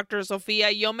is Dr.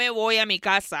 Sofia. Yo me voy a mi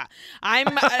casa. I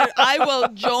will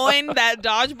join that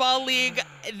dodgeball league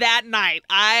that night.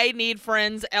 I need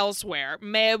friends elsewhere.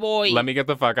 Me voy. Let me get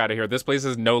the fuck out of here. This place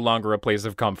is no longer a place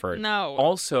of comfort. No.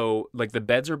 Also, like the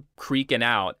beds are creaking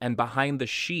out, and behind the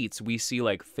sheets, we see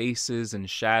like faces and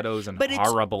shadows and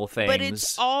horrible things. But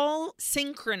it's all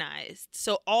synchronized.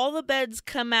 So all the beds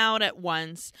come out at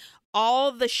once.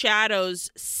 All the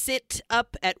shadows sit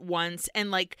up at once and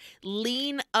like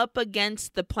lean up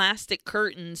against the plastic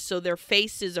curtains so their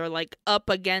faces are like up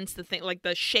against the thing, like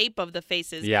the shape of the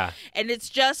faces. Yeah. And it's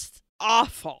just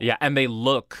awful. Yeah, and they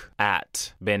look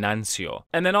at Venancio.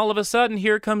 And then all of a sudden,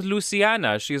 here comes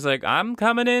Luciana. She's like, I'm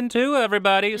coming in too,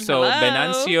 everybody. So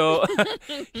Venancio,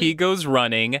 he goes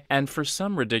running. And for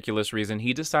some ridiculous reason,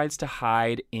 he decides to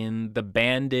hide in the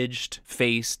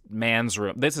bandaged-faced man's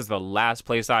room. This is the last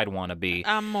place I'd want to be.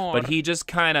 Amor. But he just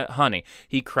kind of,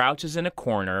 he crouches in a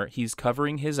corner. He's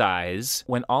covering his eyes.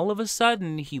 When all of a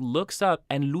sudden, he looks up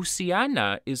and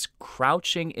Luciana is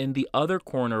crouching in the other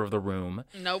corner of the room.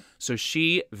 Nope. So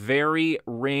she the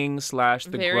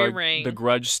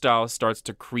grudge style starts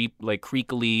to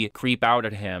creakily creep out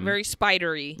at him. Very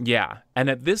spidery. Yeah. And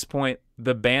at this point,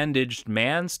 the bandaged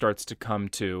man starts to come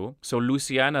to. So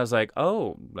Luciana's like,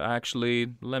 oh,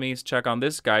 actually, let me check on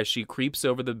this guy. She creeps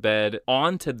over the bed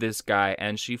onto this guy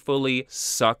and she fully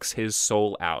sucks his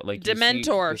soul out. Like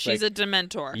Dementor. She's a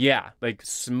Dementor. Yeah. Like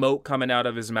smoke coming out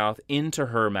of his mouth into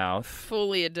her mouth.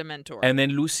 Fully a Dementor. And then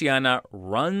Luciana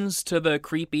runs to the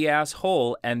creepy ass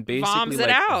hole and basically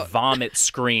vomit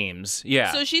screams.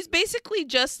 Yeah. So she's basically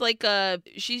just like a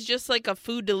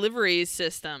food delivery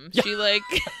system. She like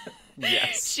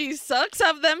Yes. She sucks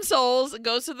up them souls,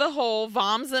 goes to the hole,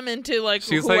 voms them into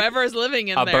whoever's living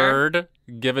in there. A bird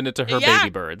giving it to her baby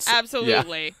birds.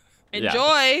 Absolutely. Yeah.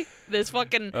 Enjoy this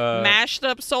fucking mashed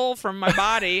up soul from my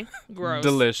body. Gross.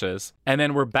 Delicious. And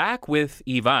then we're back with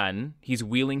Ivan. He's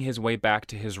wheeling his way back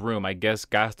to his room. I guess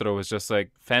Castro was just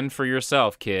like, fend for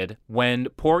yourself, kid. When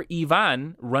poor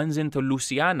Ivan runs into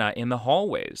Luciana in the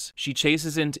hallways. She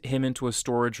chases him into a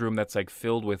storage room that's like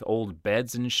filled with old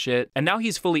beds and shit. And now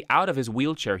he's fully out of his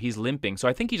wheelchair. He's limping. So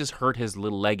I think he just hurt his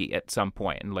little leggy at some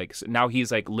point. And like so now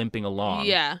he's like limping along.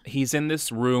 Yeah. He's in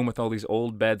this room with all these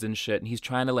old beds and shit. And he's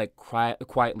trying to like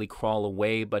quietly crawl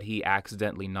away, but he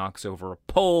accidentally knocks over a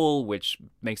pole, which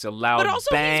makes a loud bang. But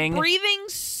also he's breathing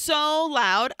so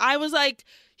loud. I was like,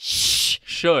 shh.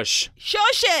 Shush.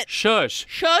 Shush it. Shush.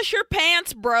 Shush your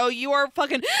pants, bro. You are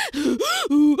fucking...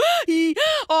 So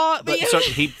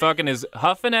he fucking is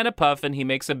huffing and a puffing. He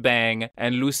makes a bang,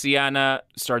 and Luciana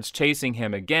starts chasing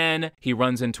him again. He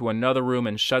runs into another room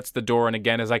and shuts the door, and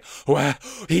again is like, wah,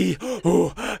 he.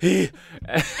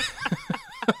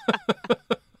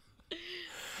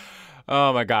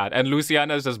 Oh, my God. And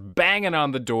Luciana's just banging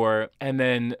on the door. And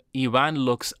then Ivan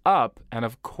looks up. And,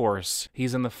 of course,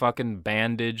 he's in the fucking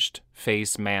bandaged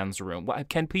face man's room.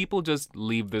 Can people just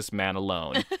leave this man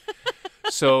alone?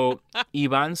 So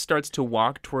Ivan starts to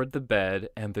walk toward the bed,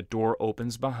 and the door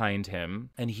opens behind him,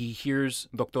 and he hears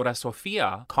Doctora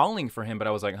Sofia calling for him. But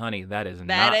I was like, honey, that is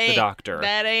not the doctor.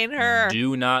 That ain't her.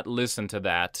 Do not listen to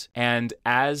that. And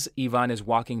as Ivan is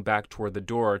walking back toward the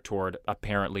door, toward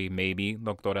apparently maybe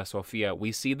Doctora Sofia,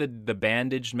 we see the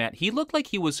bandaged man. He looked like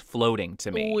he was floating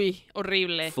to me. Uy,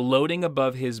 horrible. Floating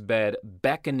above his bed,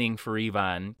 beckoning for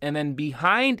Ivan. And then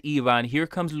behind Ivan, here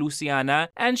comes Luciana,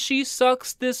 and she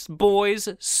sucks this boy's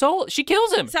soul. She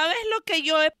kills him. ¿Sabes lo que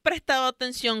yo he prestado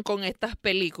atención con estas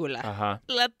películas? Uh-huh.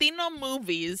 Latino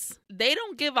movies, they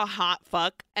don't give a hot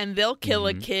fuck and they'll kill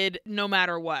a kid no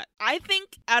matter what. I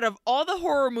think out of all the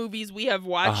horror movies we have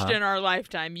watched in our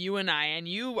lifetime, you and I, and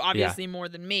you obviously more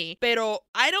than me, pero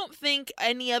I don't think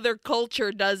any other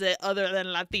culture does it other than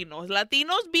Latinos.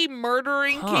 Latinos be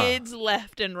murdering kids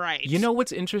left and right. You know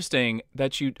what's interesting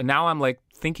now I'm like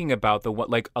thinking about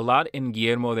a lot in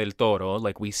Guillermo del Toro,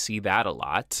 like we see that a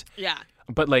lot. Yeah.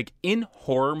 But like in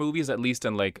horror movies, at least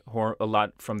in like a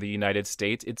lot from the United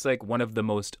States, it's like one of the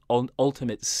most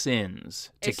ultimate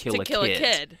sins to kill a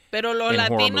kid. Pero los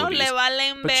Latinos le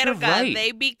valen verga. Right.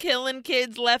 They be killing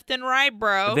kids left and right,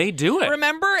 bro. They do it.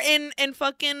 Remember in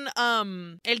fucking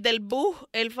El del Bú,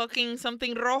 el fucking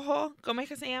something rojo, ¿cómo es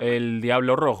que se llama? El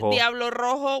Diablo Rojo. Diablo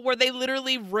Rojo, where they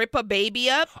literally rip a baby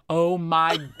up. Oh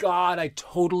my God, I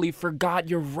totally forgot.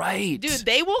 You're right. Dude,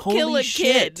 they will kill a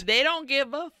kid. They don't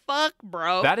give a fuck, bro.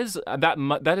 bro. That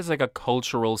is like a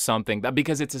cultural something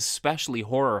because it's especially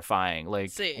horrifying.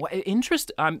 Like, I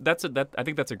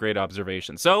think that's a great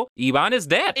observation. So Ivan is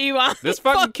dead. This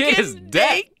fucking kid is dead.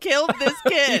 They killed this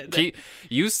kid.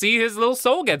 You see his little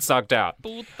soul get sucked out.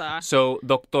 Puta. So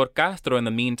Dr. Castro, in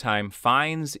the meantime,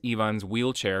 finds Ivan's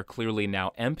wheelchair, clearly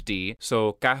now empty.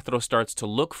 So Castro starts to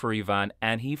look for Ivan,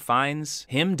 and he finds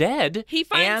him dead. He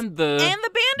finds and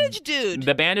the bandage dude,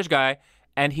 the bandage guy,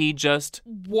 and he just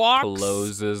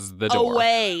closes the door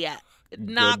away.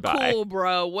 Not Goodbye. Cool,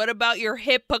 bro. What about your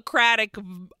Hippocratic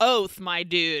oath, my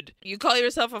dude? You call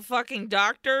yourself a fucking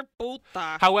doctor?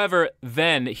 Puta. However,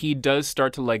 then he does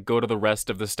start to like go to the rest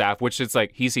of the staff, which is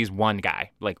like he sees one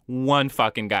guy, like one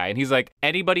fucking guy. And he's like,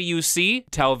 anybody you see,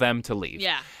 tell them to leave.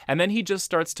 Yeah. And then he just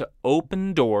starts to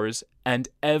open doors and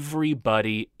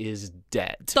everybody is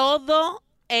dead. Todo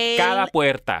Cada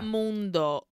puerta.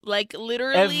 mundo. Like,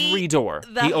 literally. Every door.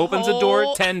 He opens a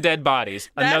door, 10 dead bodies.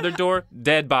 Another door,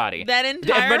 dead body. That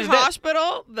entire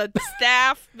hospital, the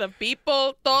staff, the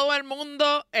people, todo el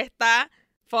mundo está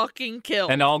fucking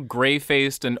killed. And all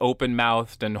gray-faced and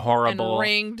open-mouthed and horrible. And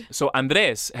ringed. So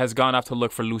Andres has gone off to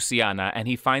look for Luciana, and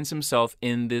he finds himself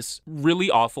in this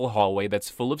really awful hallway that's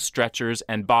full of stretchers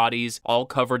and bodies, all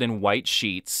covered in white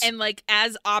sheets. And like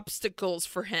as obstacles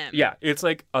for him. Yeah, it's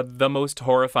like the most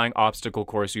horrifying obstacle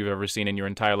course you've ever seen in your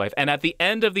entire life. And at the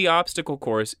end of the obstacle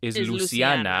course is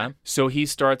Luciana. So he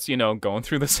starts, going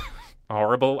through this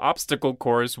horrible obstacle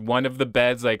course. One of the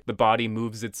beds, like the body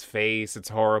moves its face. It's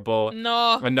horrible.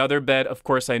 No. Another bed, of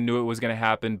course, I knew it was going to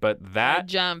happen, but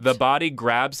the body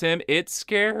grabs him. It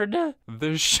scared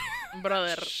the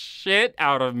shit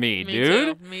out of me,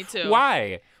 dude. Me too.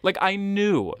 Why? Like, I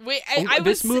knew.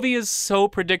 This movie is so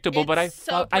predictable, but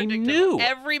I knew.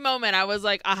 Every moment I was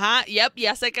like, yep,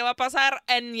 ya sé que va a pasar,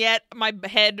 and yet my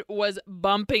head was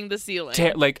bumping the ceiling.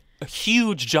 Like, a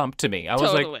huge jump to me. I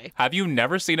was like, have you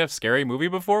never seen a scary movie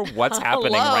before? What's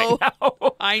happening right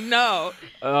now? I know.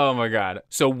 Oh, my God.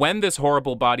 So when this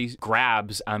horrible body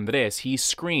grabs Andres, he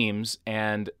screams,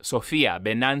 and Sofia,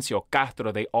 Venancio,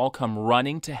 Castro, they all come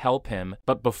running to help him.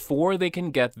 But before they can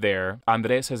get there,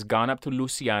 Andres has gone up to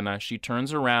Luciana. She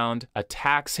turns around,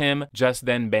 attacks him. Just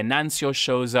then, Venancio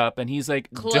shows up, and he's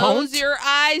like, Close your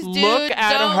eyes, dude. Look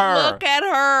at Don't her. look at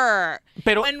her.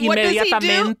 Pero and what does he do?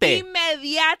 inmediatamente.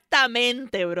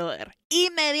 Inmediatamente, brother.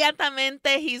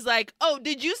 Inmediatamente, he's like, oh,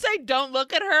 did you say don't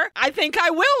look at her? I think I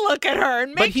will look at her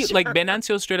and make sure. But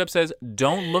Venancio straight up says,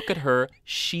 don't look at her.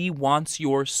 She wants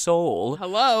your soul.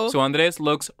 Hello? So Andres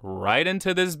looks right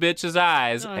into this bitch's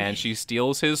eyes, and she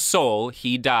steals his soul.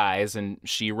 He dies, and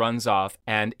she runs off.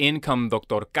 And in come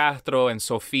Dr. Castro and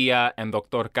Sofia, and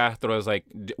Dr. Castro is like,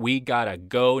 we gotta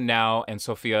go now. And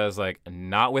Sofia is like,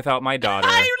 not without my daughter.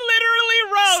 I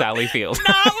literally wrote, Sally Field.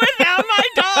 Not without my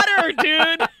daughter,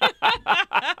 dude.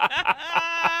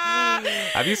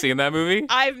 Have you seen that movie?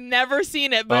 I've never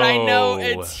seen it, but I know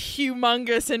it's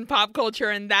humongous in pop culture,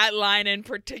 and that line in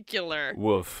particular.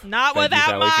 Woof. Not Thank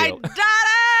without you, my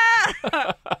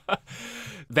daughter!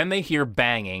 Then they hear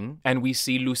banging, and we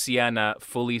see Luciana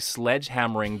fully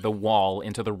sledgehammering the wall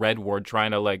into the red ward,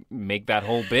 trying to, like, make that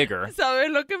hole bigger. ¿Sabes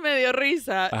lo que me dio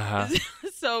risa?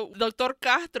 So, Dr.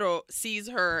 Castro sees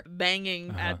her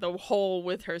banging at the hole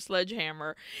with her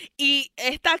sledgehammer. Y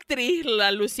esta actriz, la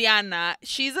Luciana,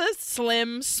 she's a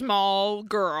slim, small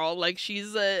girl. Like,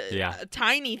 she's a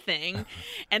tiny thing.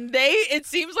 And it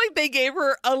seems like they gave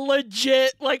her a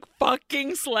legit, like,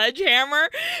 fucking sledgehammer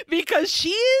because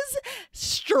she's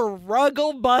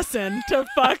struggle bussin' to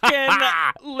fucking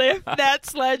lift that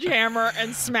sledgehammer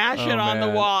and smash it on the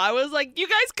wall. I was like, you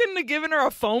guys couldn't have given her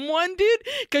a foam one, dude?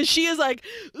 Because she is like,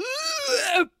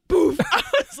 poof. I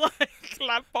was like,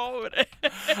 la pobre.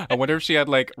 I wonder if she had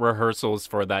like rehearsals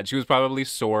for that. She was probably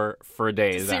sore for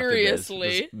days Seriously. after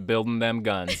this, just building them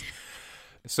guns.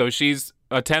 So she's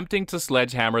attempting to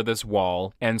sledgehammer this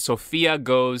wall, and Sofia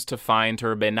goes to find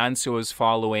her. Venancio is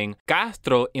following.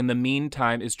 Castro, in the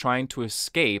meantime, is trying to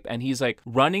escape, and he's like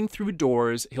running through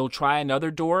doors. He'll try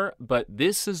another door, but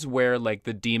this is where like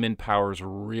the demon powers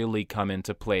really come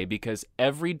into play, because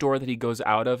every door that he goes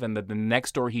out of and the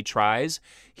next door he tries,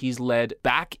 he's led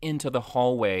back into the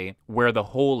hallway where the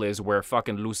hole is, where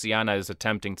fucking Luciana is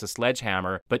attempting to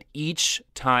sledgehammer. But each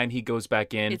time he goes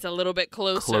back in, it's a little bit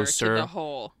closer to the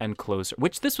hole. And closer.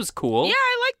 Which this was cool. Yeah,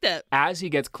 I liked it. As he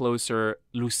gets closer,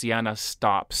 Luciana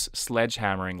stops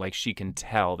sledgehammering, like she can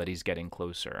tell that he's getting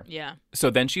closer. Yeah. So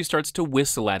then she starts to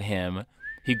whistle at him.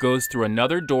 He goes through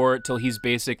another door till he's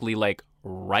basically like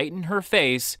right in her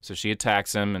face. So she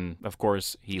attacks him, and of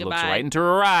course he looks right into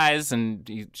her eyes,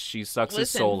 and she sucks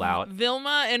his soul out.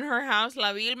 Vilma in her house,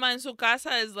 La Vilma en su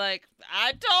casa, is like,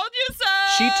 I told you so.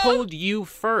 She told you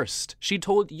first. She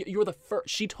told you, you're the first.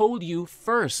 She told you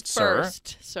first, sir.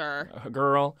 First, sir.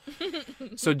 Girl.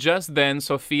 So just then,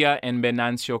 Sofia and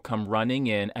Venancio come running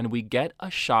in, and we get a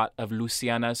shot of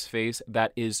Luciana's face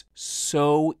that is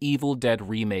so Evil Dead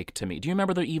remake to me. Do you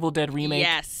remember the Evil Dead remake?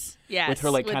 Yes. Yes. With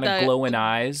her kind of glowing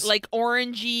eyes. Like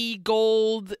orangey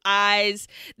gold eyes.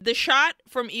 The shot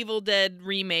from Evil Dead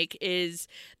remake is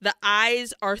the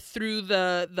eyes are through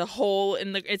the hole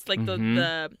in the, it's like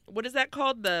the what is that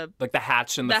called? Like the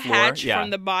hatch in the floor. The hatch from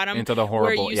the bottom. Into the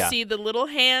horrible, where you see the little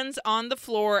hands on the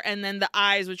floor and then the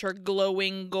eyes, which are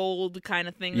glowing gold kind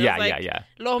of thing. Yeah.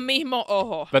 Lo mismo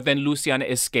ojo. But then Luciana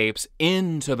escapes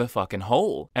into the fucking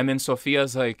hole. And then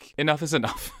Sofia's like, enough is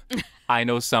enough. I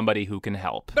know somebody who can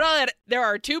help. Brother, there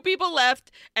are 2 people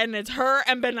left, and it's her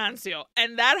and Venancio.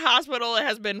 And that hospital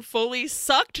has been fully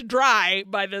sucked dry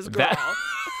by this girl. Oh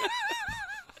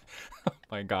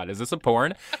my God, is this a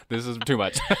porn? This is too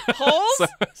much. Holes,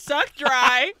 sucked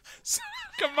dry.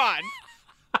 Come on.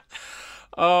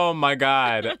 Oh my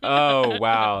God. Oh,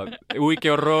 wow. Uy,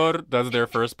 que horror does their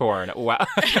first porn. Wow.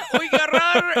 Uy, que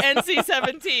horror,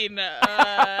 NC-17.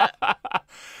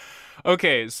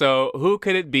 Okay, so who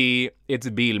could it be? It's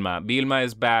Vilma. Vilma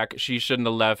is back. She shouldn't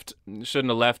have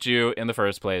left you in the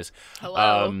first place.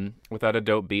 Hello. Without a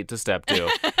dope beat to step 2.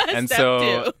 And step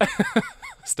 2.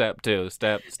 Step 2.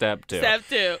 Step 2. Step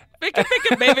 2. Pick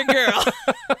a baby girl.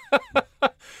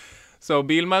 So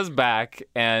Vilma's back,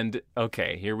 and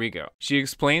okay, here we go. She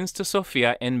explains to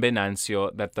Sofia and Venancio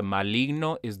that the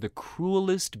Maligno is the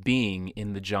cruelest being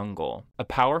in the jungle. A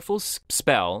powerful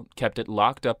spell kept it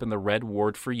locked up in the Red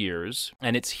Ward for years,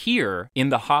 and it's here in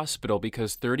the hospital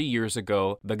because 30 years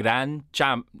ago, the Gran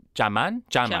Chamang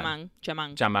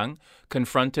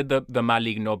confronted the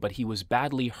Maligno, but he was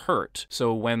badly hurt.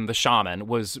 So when the shaman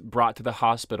was brought to the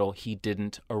hospital, he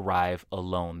didn't arrive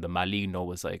alone. The Maligno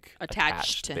was like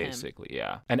attached to basically.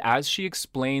 Yeah. And as she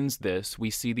explains this, we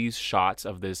see these shots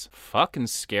of this fucking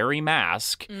scary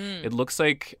mask. It looks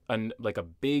like a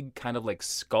big kind of like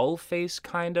skull face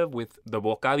kind of with the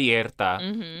boca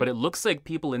abierta, but it looks like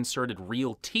people inserted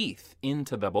real teeth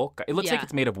into the boca. It looks like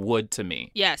it's made of wood to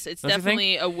me. Yes, it's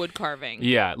definitely a wood carving.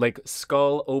 Yeah, like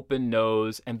skull, open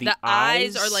nose, and the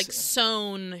eyes are like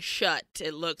sewn shut.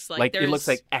 It looks like it looks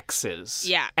like X's.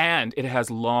 Yeah. And it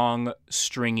has long,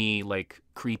 stringy, like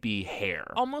creepy hair.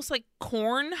 Almost like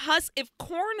corn husk. If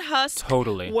corn husk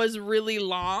was really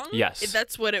long, yes,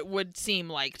 that's what it would seem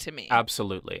like to me.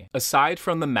 Absolutely. Aside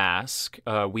from the mask,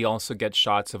 we also get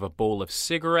shots of a bowl of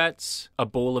cigarettes, a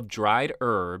bowl of dried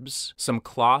herbs, some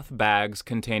cloth bags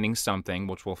containing something,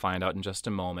 which we'll find out in just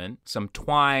a moment, some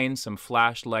twine, some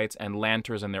flashlights, and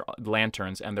lanterns,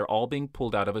 and they're all being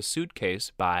pulled out of a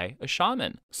suitcase by a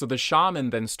shaman. So the shaman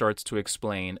then starts to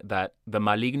explain that the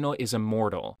Maligno is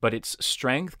immortal, but its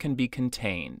strength can be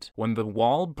contained. When the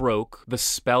wall broke, the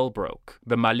spell broke.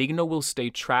 The Maligno will stay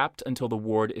trapped until the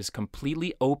ward is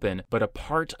completely open, but a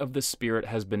part of the spirit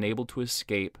has been able to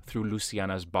escape through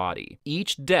Luciana's body.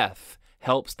 Each death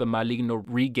helps the Maligno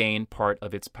regain part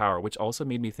of its power, which also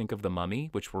made me think of The Mummy,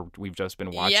 which we've just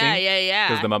been watching. Yeah.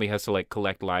 Because the Mummy has to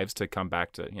collect lives to come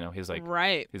back to,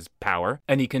 his power.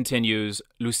 And he continues,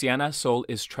 Luciana's soul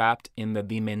is trapped in the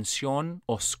Dimensión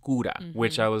Oscura,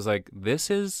 which I was like, this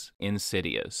is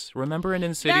Insidious. Remember in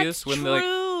Insidious? That's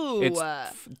true.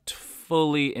 It's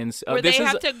fully where they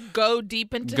have to go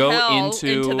deep into hell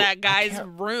into that guy's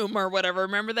room or whatever.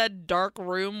 Remember that dark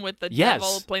room with the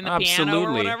devil playing the piano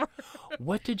or whatever?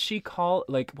 What did she call,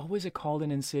 what was it called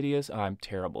in Insidious? Oh, I'm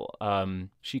terrible.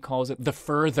 She calls it the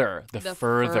Further. The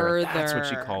further. That's what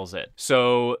she calls it.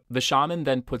 So the shaman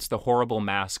then puts the horrible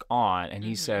mask on and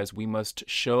he says, we must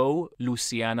show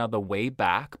Luciana the way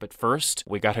back, but first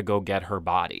we got to go get her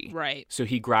body. Right. So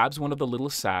he grabs one of the little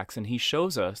sacks and he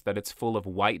shows us that it's full of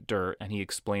white dirt, and he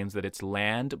explains that it's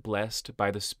land blessed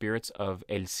by the spirits of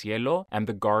El Cielo and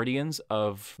the guardians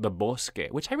of the Bosque,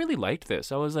 which I really liked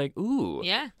this. I was like, ooh,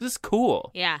 this is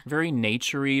cool. Yeah. Very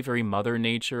naturey, very Mother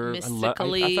Nature.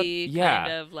 Mystically,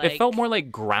 kind of like... It felt more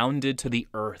like grounded to the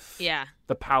earth. Yeah.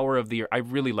 The power of the earth. I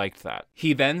really liked that.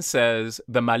 He then says,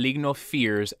 the Maligno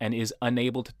fears and is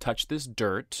unable to touch this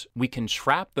dirt. We can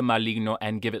trap the Maligno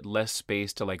and give it less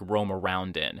space to roam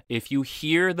around in. If you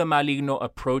hear the Maligno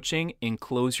approaching,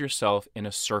 enclose yourself in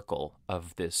a circle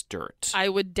of this dirt. I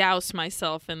would douse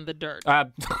myself in the dirt.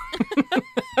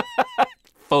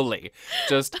 Fully.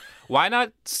 Just, why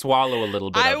not swallow a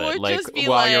little bit of it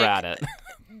while you're at it?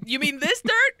 You mean this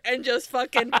dirt? And just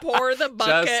fucking pour the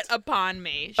bucket upon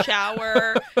me.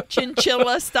 Shower,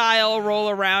 chinchilla style, roll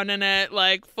around in it,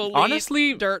 like fully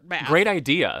honestly, dirt bath. Great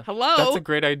idea. Hello? That's a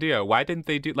great idea. Why didn't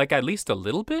they do, like, at least a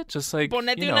little bit? Just like,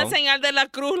 Ponete una señal de la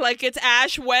cruz like it's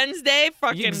Ash Wednesday?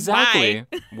 Fucking exactly.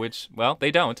 Bye. Which, well,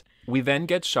 they don't. We then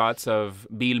get shots of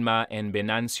Vilma and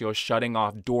Venancio shutting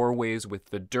off doorways with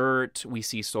the dirt. We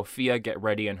see Sofia get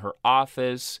ready in her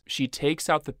office. She takes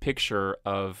out the picture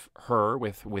of her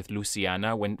with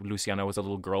Luciana when Luciana was a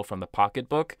little girl from the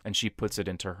pocketbook, and she puts it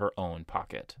into her own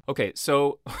pocket. Okay,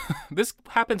 so this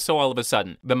happens so all of a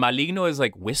sudden. The Maligno is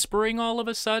like whispering all of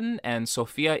a sudden, and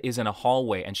Sofia is in a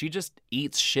hallway, and she just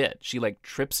eats shit. She like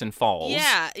trips and falls.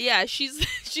 Yeah.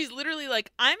 She's literally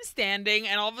like, I'm standing,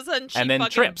 and all of a sudden she fucking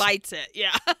trips. bites it.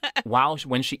 Yeah.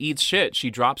 When she eats shit, she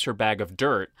drops her bag of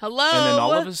dirt. Hello. And then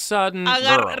all of a sudden,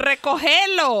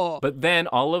 recogelo. But then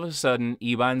all of a sudden,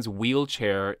 Ivan's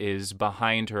wheelchair is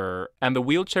behind her, and the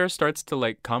wheelchair starts to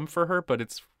like come for her, but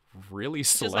it's really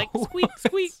slow. Just like squeak,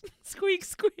 squeak, squeak,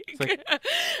 squeak. Like,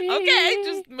 okay,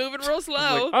 just moving real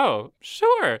slow. Like, oh,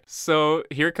 sure. So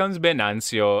here comes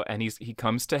Venancio, and he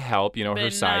comes to help, her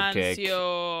sidekick.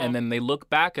 And then they look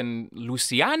back, and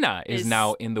Luciana is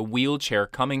now in the wheelchair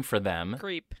coming for them.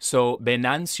 Creep. So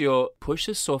Venancio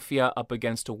pushes Sofia up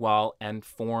against a wall and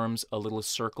forms a little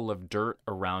circle of dirt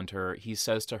around her. He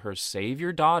says to her, "Save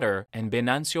your daughter," and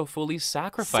Venancio fully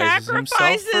sacrifices himself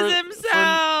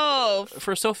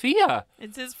for Sofia.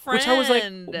 It's his friend. Which I was like,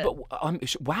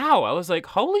 wow. I was like,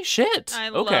 holy shit. I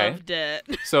loved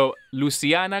it. So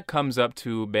Luciana comes up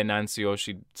to Venancio.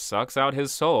 She sucks out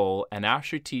his soul. And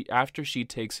after she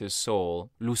takes his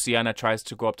soul, Luciana tries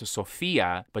to go up to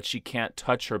Sofia, but she can't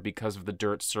touch her because of the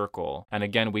dirt circle. And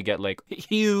again, we get like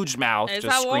huge mouth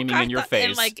just screaming in your face.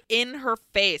 And like in her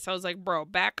face. I was like, bro,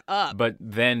 back up. But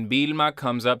then Vilma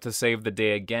comes up to save the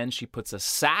day again. She puts a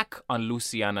sack on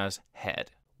Luciana's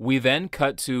head. We then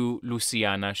cut to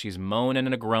Luciana. She's moaning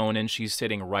and groaning. She's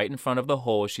sitting right in front of the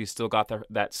hole. She's still got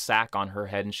that sack on her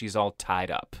head, and she's all tied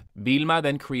up. Vilma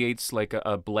then creates like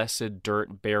a blessed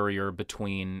dirt barrier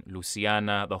between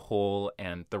Luciana, the hole,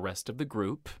 and the rest of the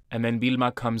group. And then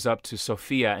Vilma comes up to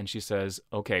Sofia, and she says,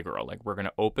 okay, girl, like we're going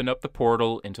to open up the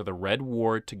portal into the red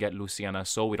ward to get Luciana's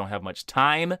soul. We don't have much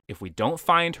time. If we don't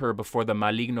find her before the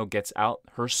Maligno gets out,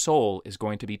 her soul is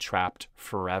going to be trapped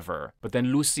forever. But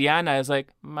then Luciana is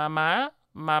like,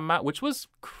 Mama, which was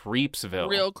Creepsville.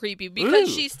 Real creepy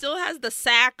because she still has the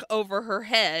sack over her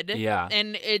head. Yeah.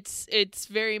 And it's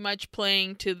very much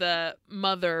playing to the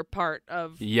mother part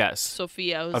of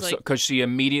Sofia. Because she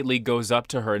immediately goes up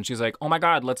to her and she's like, oh my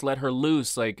God, let's let her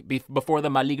loose like before the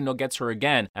Maligno gets her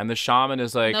again. And the shaman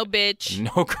is like, no, bitch.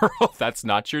 No, girl, that's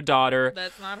not your daughter.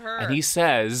 That's not her. And he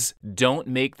says, don't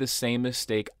make the same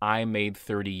mistake I made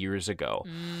 30 years ago.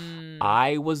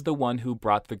 I was the one who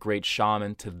brought the great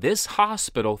shaman to this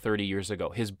hospital 30 years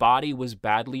ago. His body was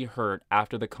badly hurt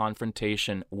after the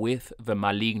confrontation with the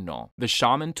Maligno. The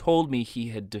shaman told me he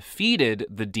had defeated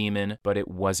the demon, but it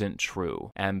wasn't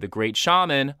true. And the great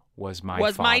shaman was my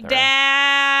father. My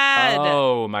dad.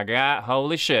 Oh my God.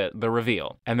 Holy shit. The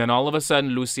reveal. And then all of a sudden,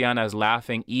 Luciana is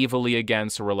laughing evilly again.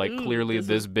 So we're like, clearly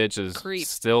this bitch is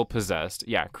still possessed.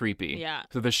 Yeah, creepy. Yeah.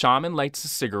 So the shaman lights a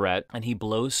cigarette and he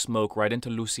blows smoke right into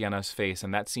Luciana's face.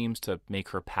 And that seems to make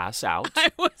her pass out.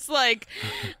 I was like,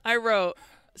 I wrote,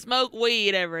 smoke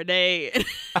weed every day. and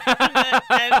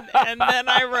then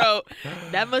I wrote,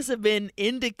 that must have been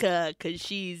indica because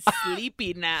she's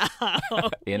sleepy now.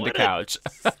 In the couch.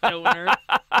 Stoner.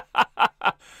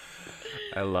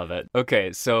 I love it.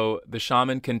 Okay, so the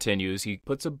shaman continues. He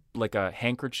puts a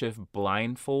handkerchief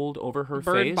blindfold over her face.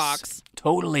 Bird box.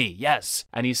 Totally, yes.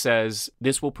 And he says,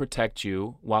 this will protect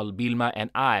you while Vilma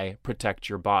and I protect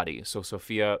your body. So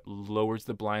Sofia lowers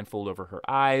the blindfold over her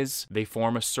eyes. They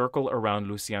form a circle around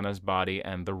Luciana's body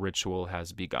and the ritual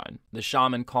has begun. The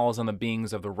shaman calls on the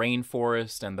beings of the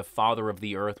rainforest and the father of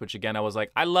the earth, which again, I was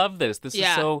like, I love this. This is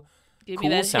so... Give cool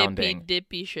me that sounding. hippie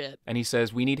dippy shit. And he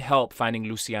says, we need help finding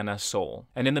Luciana's soul.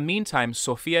 And in the meantime,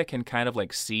 Sofia can kind of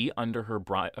like see under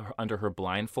her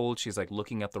blindfold. She's like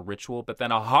looking at the ritual, but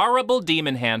then a horrible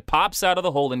demon hand pops out of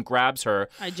the hole and grabs her.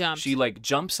 I jumped. She like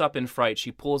jumps up in fright.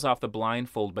 She pulls off the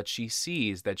blindfold, but she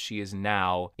sees that she is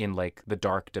now in like the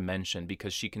dark dimension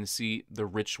because she can see the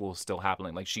ritual still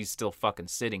happening. Like she's still fucking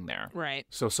sitting there. Right.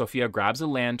 So Sofia grabs a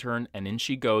lantern and in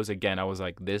she goes. Again, I was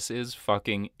like, this is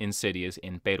fucking Insidious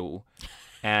in Peru.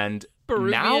 And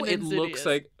now it looks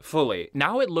like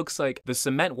Now it looks like the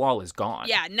cement wall is gone.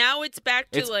 Yeah, now it's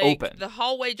back to it's open. The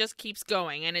hallway just keeps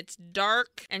going and it's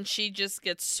dark and she just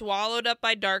gets swallowed up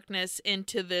by darkness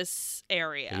into this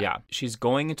area. Yeah, she's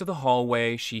going into the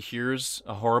hallway. She hears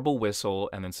a horrible whistle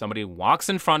and then somebody walks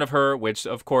in front of her, which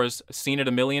of course, seen it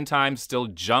a million times, still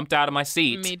jumped out of my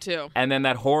seat. Me too. And then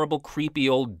that horrible, creepy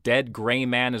old dead gray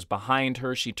man is behind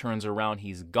her. She turns around,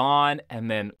 he's gone. And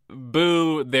then,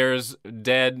 boo, there's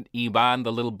dead Ivan,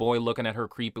 the little boy looking at her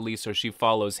creepily. So she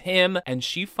follows him and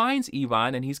she finds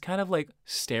Ivan and he's kind of like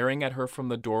staring at her from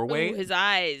the doorway. Ooh, his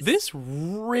eyes. This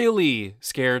really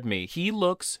scared me. He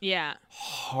looks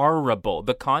horrible.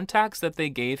 The contacts that they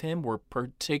gave him were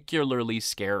particularly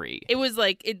scary. It was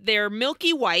like, they're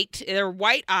milky white, they're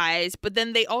white eyes, but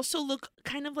then they also look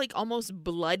kind of like almost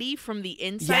bloody from the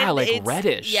inside. Yeah, like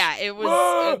reddish. Yeah, it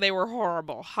was, they were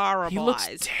horrible he looks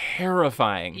eyes.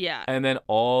 Terrifying. Yeah. And then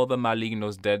all the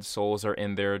Maligno's dead souls are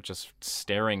in there just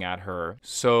staring at her.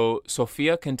 So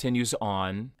Sofia continues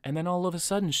on, and then all of a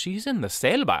sudden she's in the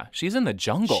selva. She's in the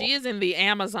jungle. She is in the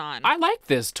Amazon. I like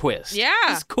this twist. Yeah.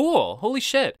 It's cool. Holy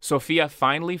shit. Sofia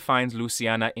finally finds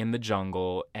Luciana in the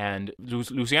jungle, and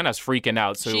Luciana's freaking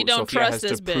out. So she don't Sofia trust has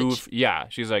this to prove, bitch. Yeah,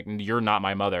 she's like, you're not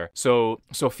my mother. So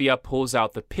Sofia pulls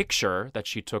out the picture that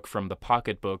she took from the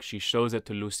pocketbook. She shows it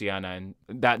to Luciana, and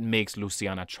that makes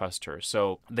Luciana trust her.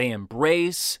 So they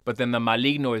embrace, but then the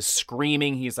Maligno is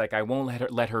screaming. He's like, I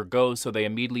won't let her go. So they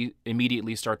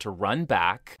immediately start to run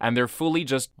back, and they're fully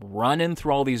just running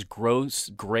through all these gross,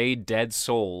 gray, dead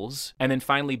souls. And then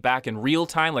finally back in real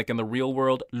time, like in the real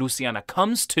world, Luciana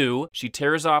comes to. She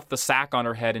tears off the sack on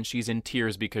her head, and she's in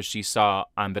tears because she saw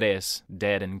Andres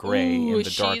dead and gray in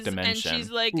the dark dimension. And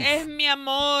she's like, es mi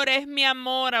amor, es mi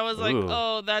amor. I was like,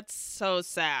 oh, that's so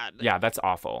sad. Yeah, that's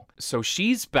awful. So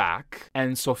she's back,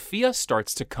 and Sofia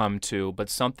starts to come to, but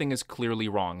something is clearly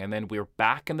wrong. And then we're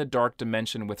back in the dark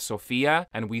dimension with Sofia,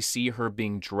 and we see her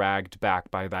being dragged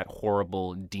back by that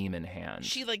horrible demon hand.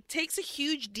 She like takes a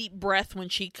huge deep breath when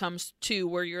she comes to,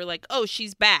 where you're like, oh,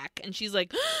 she's back. And she's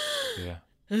like, yeah.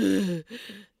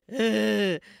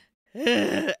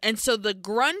 And so the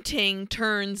grunting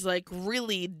turns like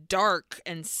really dark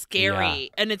and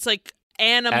scary, and it's like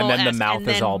animal, and then the mouth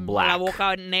is all black. La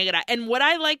boca negra. And what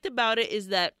I liked about it is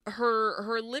that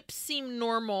her lips seem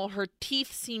normal, her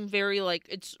teeth seem very like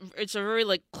it's a very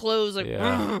like closed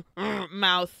like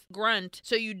mouth grunt.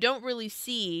 So you don't really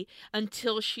see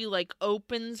until she like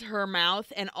opens her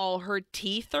mouth and all her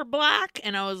teeth are black.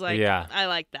 And I was like, I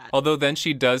like that. Although then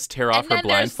she does tear off her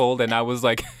blindfold, and I was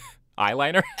like.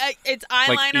 Eyeliner? It's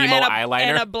eyeliner, like emo eyeliner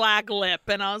and a black lip.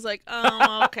 And I was like,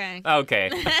 oh, okay. Okay.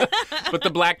 But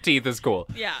the black teeth is cool.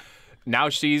 Yeah. Now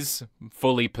she's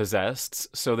fully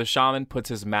possessed. So the shaman puts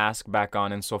his mask back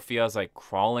on, and Sofia's like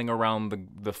crawling around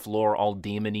the floor all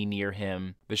demony near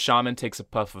him. The shaman takes a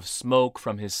puff of smoke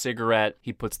from his cigarette.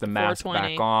 He puts the mask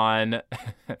back on.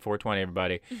 420,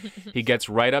 everybody. He gets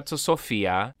right up to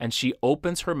Sofia, and she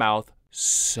opens her mouth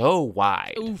so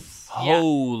wide. Oof.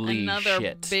 Holy Another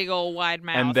shit. big old wide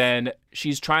mouth. And then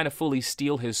she's trying to fully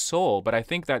steal his soul, but I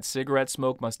think that cigarette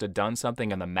smoke must have done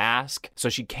something in the mask, so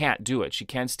she can't do it. She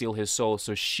can't steal his soul,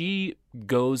 so she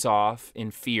goes off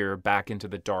in fear back into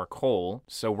the dark hole.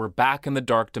 So we're back in the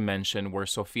dark dimension where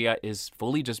Sofia is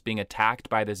fully just being attacked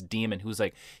by this demon who's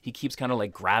like, he keeps kind of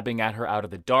like grabbing at her out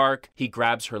of the dark. He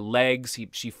grabs her legs.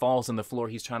 She falls on the floor.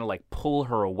 He's trying to like pull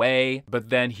her away. But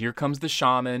then here comes the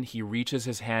shaman. He reaches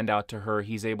his hand out to her.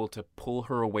 He's able to pull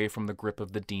her away from the grip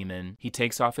of the demon. He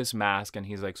takes off his mask and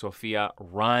he's like, Sofia,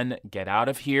 run, get out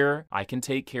of here. I can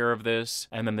take care of this.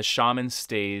 And then the shaman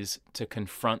stays to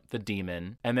confront the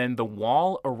demon. And then the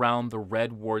wall around the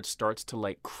red ward starts to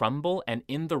like crumble, and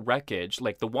in the wreckage,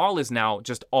 like the wall is now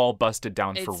just all busted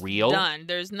down for real. It's done.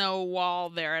 There's no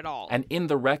wall there at all. And in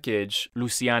the wreckage,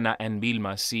 Luciana and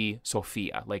Vilma see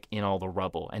Sofia like in all the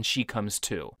rubble, and she comes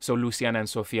too. So Luciana and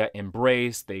Sofia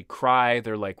embrace, they cry,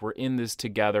 they're like, we're in this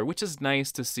together, which is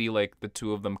nice to see like the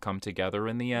two of them come together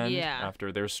in the end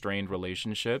after their strained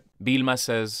relationship. Vilma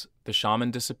says, the shaman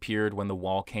disappeared when the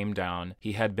wall came down.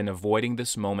 He had been avoiding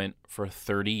this moment for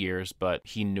 30 years, but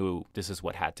he knew this is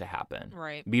what had to happen.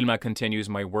 Right. Vilma continues,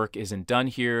 my work isn't done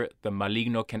here. The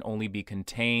Maligno can only be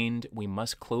contained. We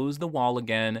must close the wall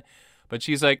again. But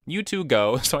she's like, you two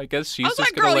go. So I guess she's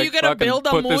just gonna like you gonna build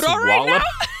a put this muro right wall now?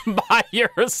 up by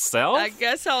yourself. I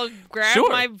guess I'll grab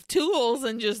my tools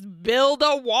and just build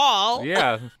a wall.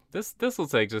 Yeah. This will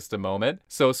take just a moment.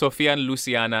 So Sofia and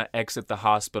Luciana exit the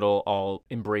hospital, all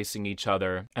embracing each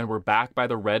other, and we're back by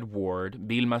the red ward.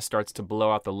 Vilma starts to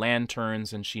blow out the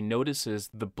lanterns, and she notices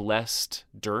the blessed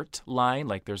dirt line,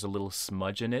 like there's a little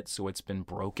smudge in it, so it's been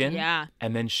broken. Yeah.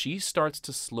 And then she starts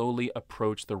to slowly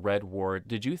approach the red ward.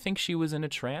 Did you think she was in a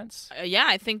trance? Yeah,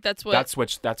 I think that's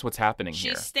what's happening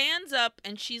here. She stands up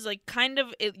and she's like kind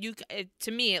of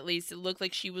to me at least it looked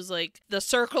like she was like the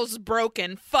circle's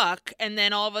broken, fuck, and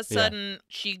then all of a sudden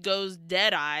she goes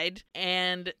dead-eyed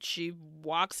and she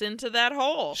walks into that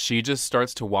hole. She just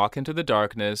starts to walk into the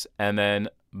darkness, and then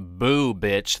boo,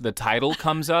 bitch, the title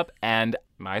comes up, and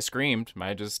I screamed.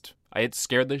 It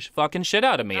scared the fucking shit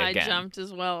out of me again. I jumped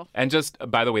as well. And just,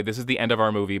 by the way, this is the end of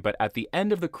our movie, but at the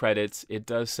end of the credits, it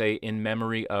does say, in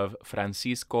memory of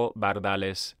Francisco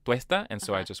Bardales Tuesta, and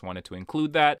so I just wanted to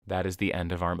include that. That is the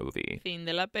end of our movie. Fin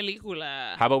de la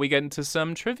película. How about we get into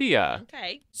some trivia?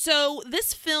 Okay. So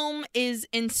this film is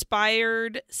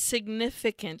inspired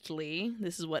significantly,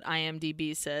 this is what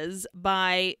IMDb says,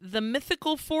 by the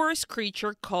mythical forest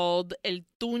creature called El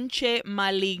Tunche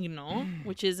Maligno,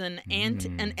 which is an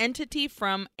entity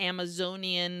from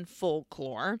Amazonian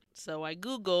folklore. So I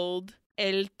googled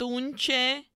El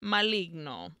Tunche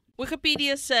Maligno.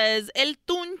 Wikipedia says El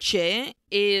Tunche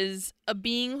is a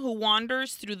being who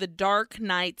wanders through the dark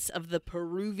nights of the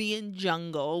Peruvian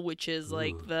jungle, which is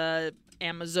like the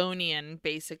Amazonian,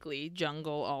 basically,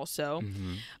 jungle also.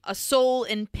 Mm-hmm. A soul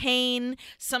in pain.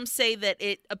 Some say that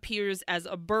it appears as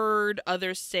a bird.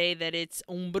 Others say that it's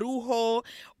un brujo,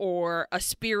 or a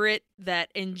spirit that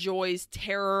enjoys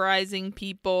terrorizing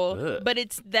people. Ugh. But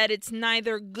it's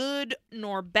neither good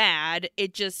nor bad.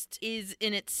 It just is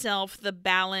in itself the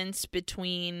balance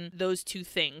between those two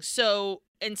things. So,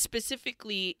 and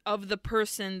specifically of the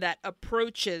person that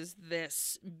approaches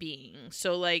this being.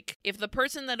 So, like, if the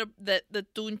person that the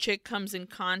tunche comes in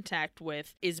contact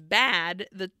with is bad,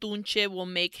 the tunche will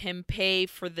make him pay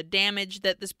for the damage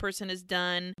that this person has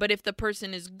done. But if the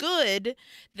person is good,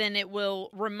 then it will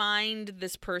remind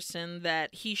this person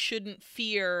that he shouldn't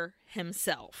fear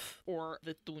himself or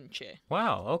the tunche.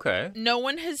 Wow, okay. No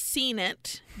one has seen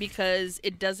it because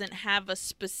it doesn't have a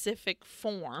specific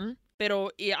form. Pero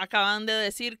acaban de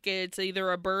decir que it's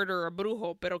either a bird or a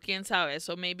brujo, pero quién sabe.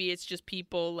 So maybe it's just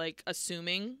people like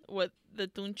assuming what the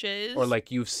tunche is. Or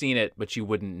like you've seen it, but you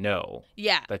wouldn't know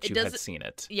that you had seen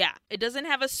it. Yeah, it doesn't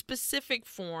have a specific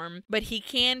form, but he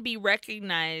can be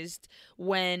recognized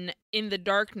when in the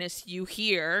darkness you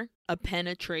hear a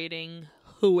penetrating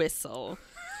whistle.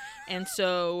 And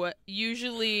so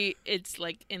usually it's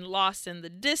like lost in the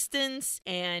distance.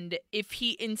 And if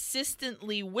he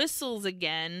insistently whistles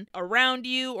again around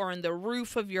you or in the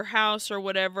roof of your house or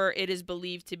whatever, it is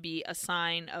believed to be a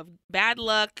sign of bad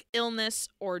luck, illness,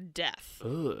 or death.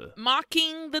 Ugh.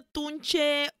 Mocking the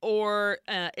tunche or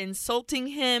insulting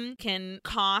him can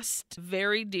cost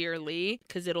very dearly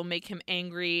because it'll make him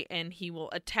angry and he will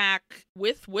attack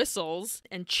with whistles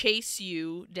and chase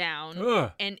you down.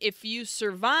 Ugh. And if you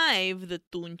survive the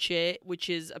tunche, which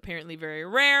is apparently very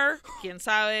rare, quien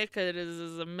sabe, because it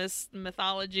is a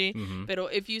mythology. Mm-hmm. Pero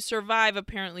if you survive,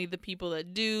 apparently the people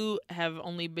that do have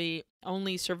only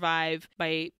survive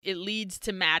by, it leads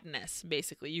to madness,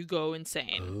 basically. You go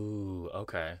insane. Ooh,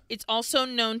 okay. It's also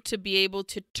known to be able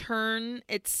to turn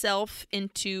itself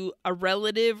into a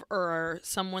relative or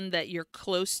someone that you're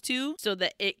close to so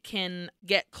that it can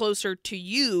get closer to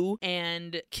you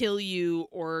and kill you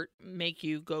or make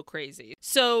you go crazy.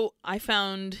 So I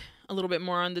found a little bit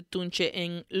more on the tunche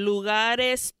in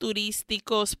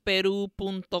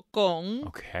lugaresturisticosperu.com.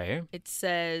 Okay. It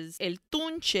says, El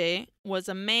tunche was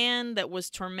a man that was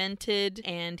tormented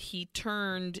and he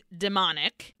turned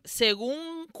demonic.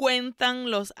 Según cuentan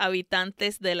los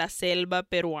habitantes de la selva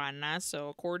peruana, so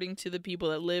according to the people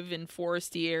that live in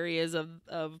foresty areas of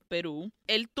Peru,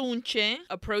 El tunche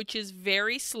approaches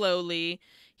very slowly.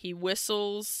 He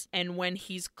whistles, and when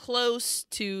he's close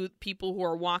to people who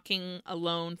are walking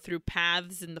alone through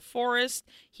paths in the forest,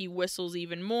 he whistles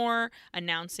even more,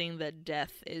 announcing that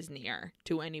death is near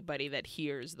to anybody that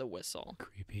hears the whistle.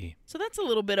 Creepy. So that's a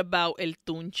little bit about El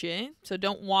Tunche. So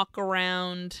don't walk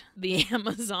around the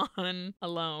Amazon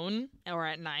alone or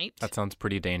at night. That sounds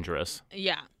pretty dangerous.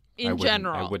 Yeah. In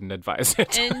general. I wouldn't advise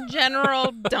it. In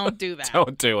general, don't do that.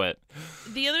 Don't do it.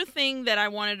 The other thing that I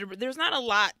wanted to... There's not a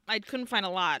lot. I couldn't find a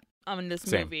lot in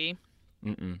this movie.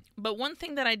 Mm-mm. But one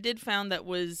thing that I did found that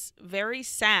was very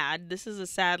sad, this is a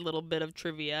sad little bit of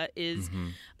trivia, is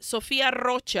Sofia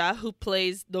Rocha, who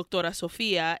plays Doctora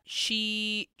Sofia,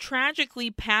 she tragically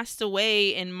passed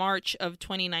away in March of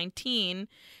 2019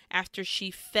 after she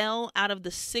fell out of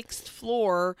the 6th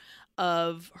floor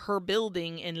of her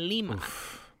building in Lima.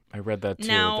 Oof. I read that too.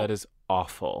 Now, that is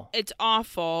awful. It's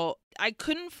awful. I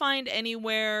couldn't find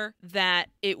anywhere that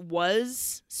it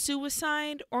was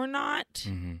suicide or not,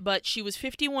 but she was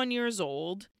 51 years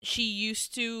old. She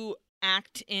used to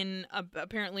act in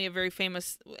apparently a very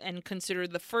famous and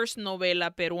considered the first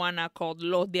novela peruana called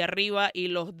Los de Arriba y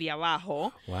Los de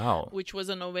Abajo. Wow. Which was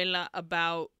a novela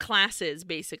about classes,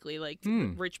 basically, like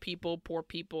rich people, poor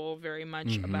people, very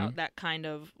much about that kind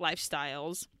of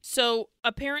lifestyles. So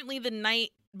apparently the night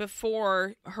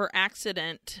before her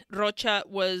accident, Rocha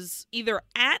was either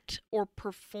at or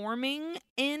performing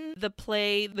in the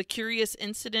play The Curious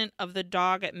Incident of the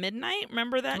Dog at Midnight.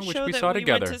 Remember that show we that saw we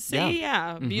together. went to see?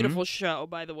 Yeah. Beautiful show,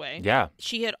 by the way. Yeah.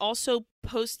 She had also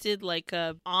posted like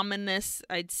a ominous,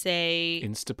 I'd say,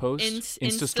 Insta post?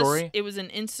 Insta story? It was an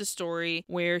Insta story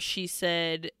where she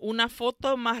said, "Una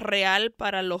foto más real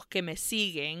para los que me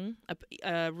siguen,"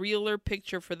 a realer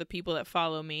picture for the people that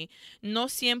follow me. "No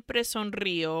siempre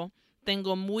sonrío,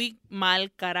 tengo muy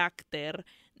mal carácter,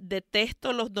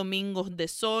 detesto los domingos de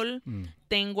sol,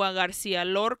 tengo a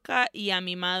García Lorca y a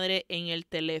mi madre en el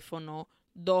teléfono.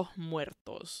 Dos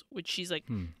muertos," which she's like,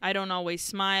 "I don't always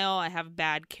smile. I have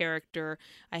bad character.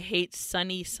 I hate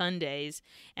sunny Sundays.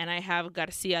 And I have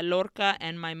Garcia Lorca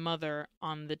and my mother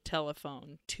on the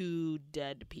telephone. 2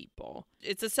 dead people."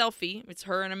 It's a selfie. It's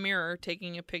her in a mirror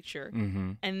taking a picture.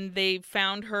 And they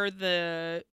found her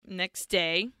the next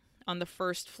day on the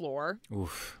first floor.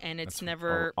 Oof. And it's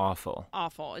never awful.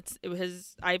 I've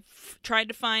tried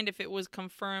to find if it was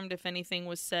confirmed, if anything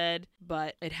was said,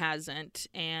 but it hasn't.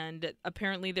 And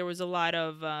apparently there was a lot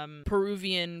of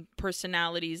Peruvian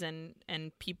personalities and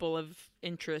people of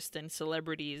interest and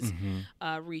celebrities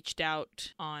reached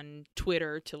out on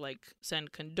Twitter to like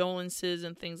send condolences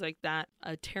and things like that.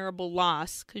 A terrible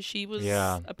loss because she was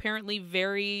apparently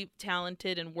very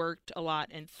talented and worked a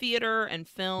lot in theater and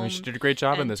film. She did a great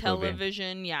job in this television,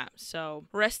 movie. Yeah. So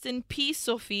rest in peace,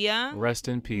 Sophia. Rest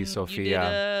in peace, Sophia. You did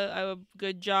a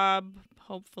good job.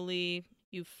 Hopefully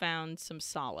you found some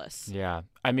solace. Yeah.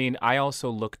 I mean, I also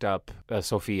looked up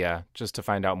Sophia just to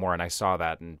find out more, and I saw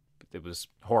that, and it was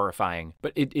horrifying.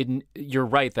 But you're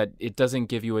right that it doesn't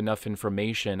give you enough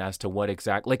information as to what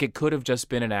exactly. Like, it could have just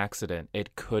been an accident.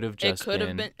 It could have just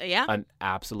been an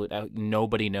absolute.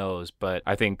 Nobody knows. But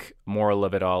I think moral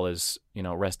of it all is,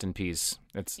 rest in peace.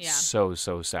 It's so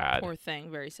sad. Poor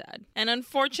thing. Very sad. And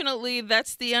unfortunately,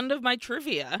 that's the end of my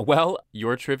trivia. Well,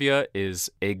 your trivia is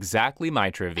exactly my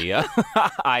trivia.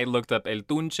 I looked up El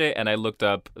Tunche and I looked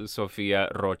up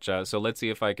Sofia Rocha. So let's see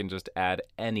if I can just add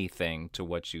anything to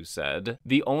what you said.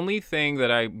 The only thing that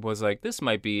I was like, this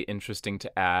might be interesting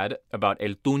to add about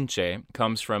El Tunche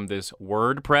comes from this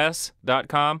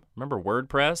WordPress.com. Remember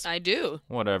WordPress? I do.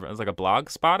 Whatever. It's like a blog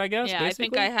spot, I guess. Yeah, basically. I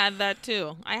think I had that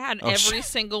too. I had every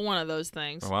single one of those things.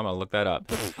 Well, I'm going to look that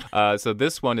up. So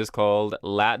this one is called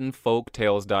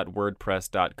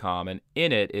LatinFolkTales.wordpress.com. And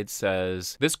in it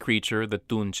says, this creature, the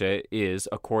Tunche, is,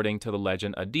 according to the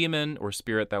legend, a demon or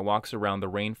spirit that walks around the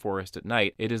rainforest at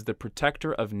night. It is the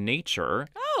protector of nature.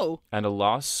 Oh. And a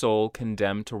lost soul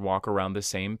condemned to walk around the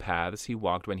same paths he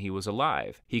walked when he was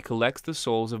alive. He collects the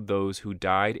souls of those who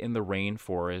died in the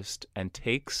rainforest and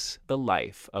takes the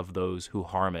life of those who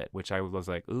harm it, which I was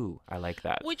like, ooh, I like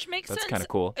that. Which makes sense. That's kind of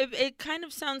cool. It kind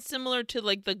of sounds similar to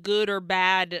like the good or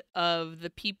bad of the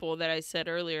people that I said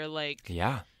earlier. Like,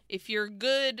 yeah. If you're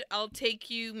good, I'll take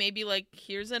you maybe like,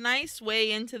 here's a nice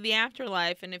way into the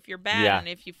afterlife. And if you're bad and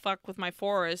if you fuck with my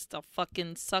forest, I'll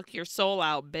fucking suck your soul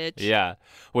out, bitch. Yeah.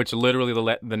 Which literally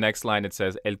the next line it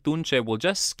says, El Tunche will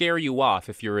just scare you off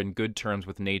if you're in good terms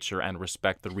with nature and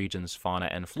respect the region's fauna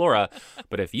and flora.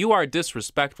 But if you are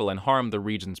disrespectful and harm the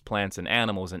region's plants and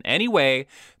animals in any way,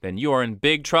 then you are in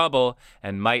big trouble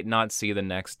and might not see the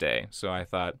next day. So I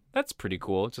thought, that's pretty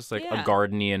cool. Just like a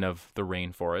guardian of the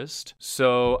rainforest.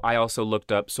 So I also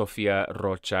looked up Sofia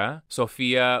Rocha.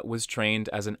 Sofia was trained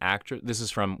as an actress. This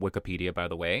is from Wikipedia, by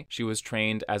the way. She was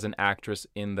trained as an actress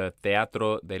in the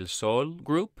Teatro del Sol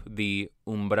group, the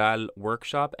Umbral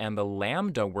Workshop, and the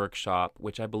Lambda Workshop,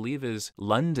 which I believe is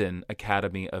London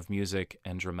Academy of Music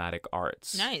and Dramatic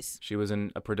Arts. Nice. She was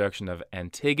in a production of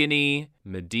Antigone,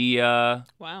 Medea,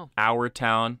 Our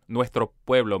Town. Nuestro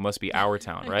Pueblo must be Our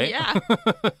Town, right? Yeah.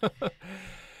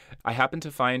 I happened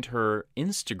to find her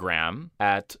Instagram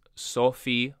at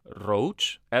Sophie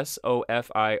Roach,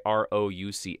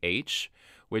 Sofirouch,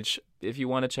 which if you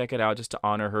want to check it out just to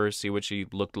honor her, see what she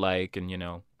looked like and,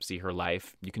 see her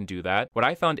life, you can do that. What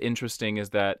I found interesting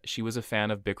is that she was a fan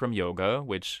of Bikram yoga,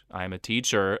 which I'm a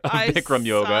teacher of Bikram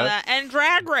yoga. That. And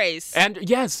Drag Race. And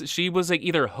yes, she was like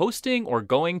either hosting or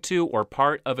going to or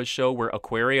part of a show where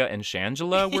Aquaria and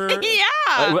Shangela were.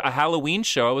 Yeah. A Halloween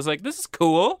show. I was like, this is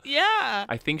cool. Yeah.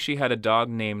 I think she had a dog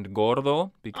named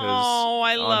Gordo because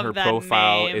I love on her that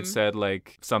profile name. It said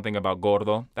like something about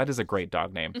Gordo. That is a great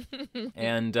dog name.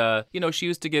 And, she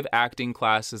used to give acting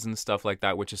classes and stuff like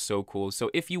that, which is so cool. So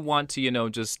if you want to,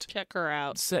 just check her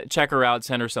out,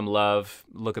 send her some love,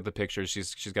 look at the pictures.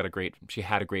 She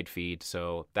had a great feed.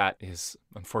 So that is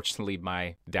unfortunately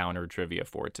my downer trivia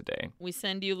for today. We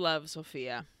send you love,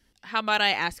 Sophia. How about I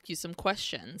ask you some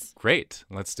questions? Great.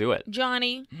 Let's do it.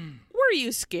 Johnny, were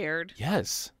you scared?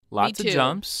 Yes. Lots of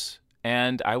jumps.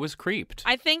 And I was creeped.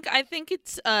 I think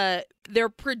it's they're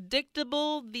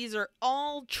predictable. These are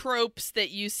all tropes that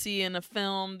you see in a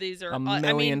film. These are a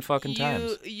million fucking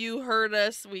times. You heard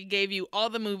us. We gave you all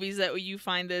the movies that you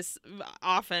find this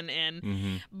often in.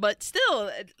 Mm-hmm. But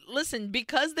still, listen,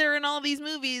 because they're in all these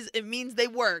movies, it means they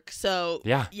work. So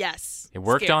yeah, yes, it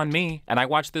worked on me, and I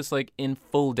watched this like in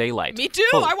full daylight. Me too.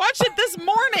 I watched it this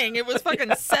morning. It was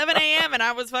fucking 7 a.m. and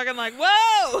I was fucking like,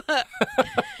 whoa.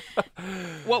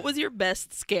 What was your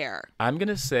best scare? I'm going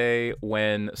to say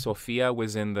when Sofia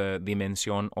was in the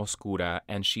Dimensión Oscura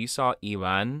and she saw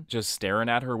Ivan just staring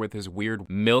at her with his weird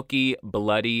milky,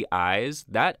 bloody eyes,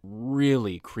 that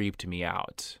really creeped me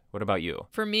out. What about you?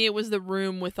 For me, it was the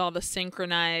room with all the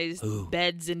synchronized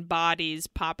beds and bodies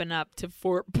popping up to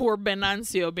poor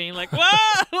Venancio being like,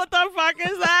 whoa, what the fuck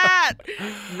is that?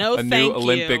 No, thank you. A new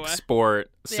Olympic sport,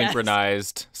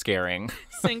 synchronized scaring.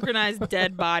 Synchronized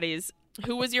dead bodies.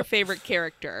 Who was your favorite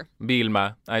character?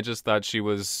 Vilma. I just thought she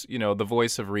was, the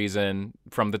voice of reason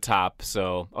from the top,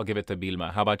 so I'll give it to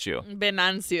Vilma. How about you?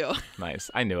 Venancio.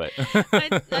 Nice. I knew it.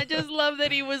 I just love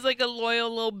that he was like a loyal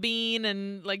little bean,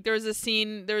 and like there's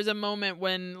a moment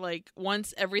when like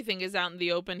once everything is out in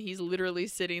the open, he's literally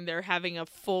sitting there having a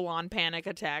full-on panic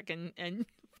attack, and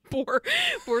Poor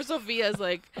Sofia's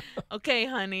like, okay,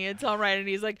 honey, it's all right. And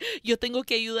he's like, yo tengo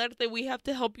que ayudarte. We have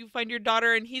to help you find your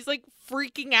daughter. And he's like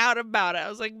freaking out about it. I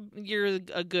was like, you're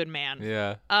a good man.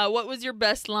 Yeah. What was your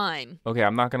best line? Okay,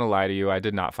 I'm not going to lie to you. I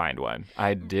did not find one.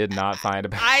 I did not find a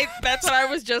best That's what I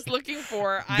was just looking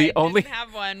for. I didn't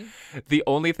have one. The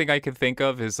only thing I could think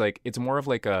of is like, it's more of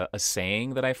like a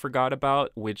saying that I forgot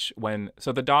about,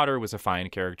 so the daughter was a fine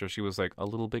character. She was like a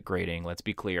little bit grating, let's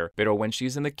be clear. But when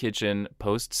she's in the kitchen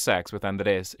post-sex with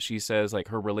Andres, she says like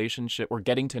her relationship or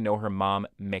getting to know her mom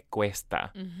me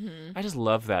cuesta. Mm-hmm. I just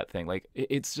love that thing. Like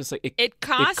it's just like it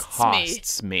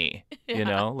costs me.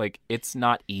 Yeah. Like it's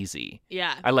not easy.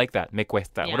 Yeah. I like that. Me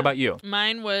cuesta. Yeah. What about you?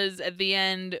 Mine was at the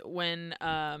end when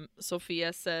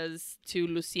Sofia says to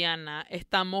Luciana,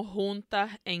 estamos juntas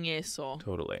en eso.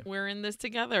 Totally. We're in this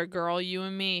together, girl, you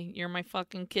and me. You're my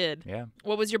fucking kid. Yeah.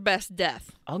 What was your best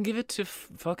death? I'll give it to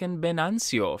fucking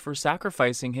Venancio for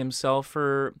sacrificing himself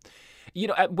for...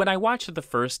 when I watched it the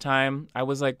first time, I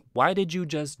was like, why did you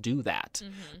just do that?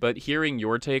 Mm-hmm. But hearing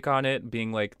your take on it,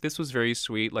 being like, this was very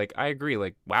sweet, like, I agree,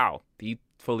 like, wow, he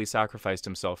fully sacrificed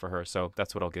himself for her, so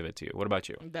that's what I'll give it to you. What about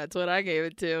you? That's what I gave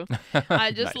it to.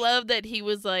 I just love that he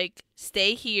was like,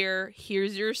 stay here,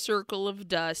 here's your circle of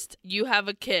dust, you have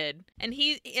a kid. And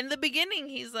in the beginning,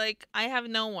 he's like, I have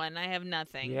no one, I have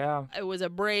nothing. Yeah. It was a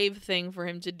brave thing for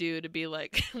him to do, to be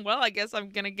like, well, I guess I'm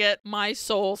gonna get my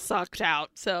soul sucked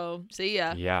out, so see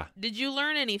ya. Yeah. Did you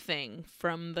learn anything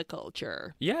from the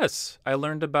culture? Yes, I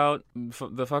learned about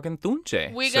the fucking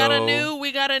tunche. We got a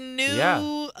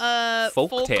new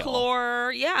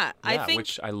folklore. Yeah, I think,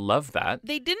 which I love that.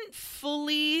 They didn't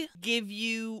fully give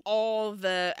you all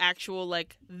the actual,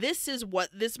 like, this is what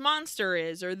this monster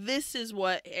is, or this is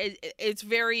what it's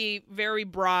very, very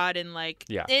broad and like,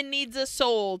 it needs a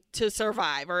soul to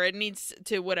survive, or it needs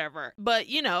to whatever. But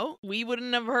we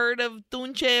wouldn't have heard of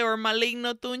tunche or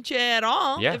Maligno tunche at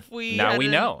all if we now we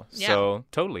know. Yeah. So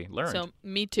totally learned. So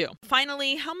me too.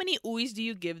 Finally, how many oohs do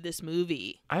you give this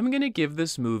movie? I'm gonna give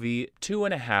this movie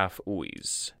 2.5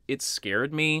 oohs. It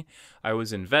scared me. I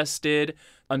was invested.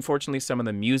 Unfortunately, some of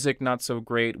the music not so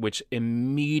great, which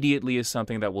immediately is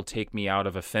something that will take me out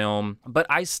of a film. But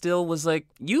I still was like,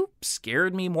 you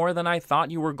scared me more than I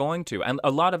thought you were going to. And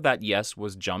a lot of that, yes,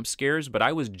 was jump scares, but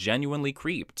I was genuinely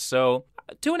creeped. So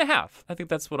 2.5. I think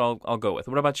that's what I'll go with.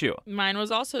 What about you? Mine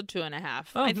was also 2.5.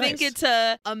 Oh, I think it's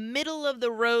a middle of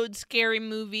the road scary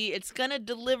movie. It's gonna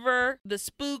deliver the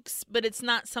spooks, but it's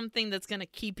not something that's gonna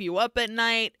keep you up at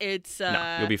night. It's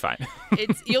no, you'll be fine.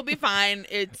 You'll be fine.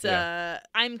 It's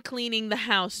I'm cleaning the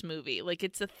house movie. Like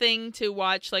it's a thing to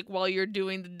watch like while you're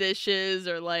doing the dishes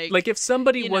or like if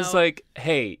somebody was like,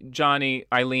 hey, Johnny,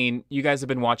 Eileen, you guys have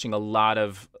been watching a lot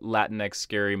of Latinx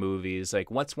scary movies.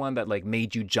 Like what's one that like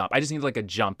made you jump? I just need like a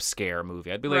jump scare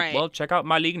movie. I'd be like, well, check out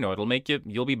Maligno. It'll make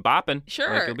you'll be bopping.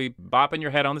 Sure. Like, you'll be bopping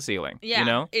your head on the ceiling. Yeah. You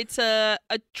know? It's a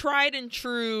tried and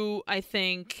true, I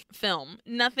think, film.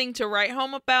 Nothing to write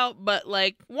home about, but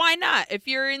like, why not? If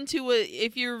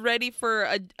you're ready for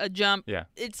a jump,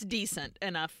 it's decent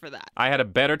enough for that. I had a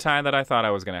better time than I thought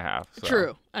I was going to have. So.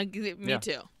 True. Me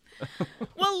too.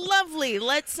 Well, lovely.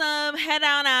 Let's head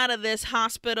on out of this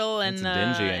hospital. It's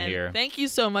dingy in here. Thank you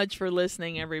so much for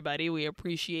listening, everybody. We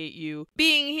appreciate you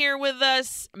being here with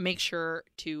us. Make sure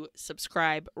to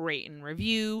subscribe, rate, and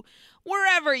review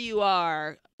wherever you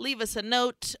are. Leave us a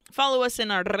note. Follow us in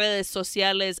our redes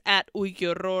sociales at Uy Que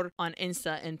Horror on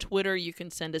Insta and Twitter. You can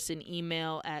send us an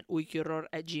email at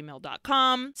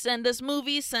uyquehorror@gmail.com. Send us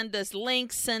movies, send us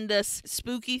links, send us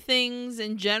spooky things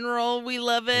in general. We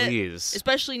love it. Please.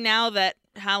 Especially now that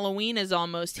Halloween is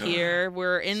almost here.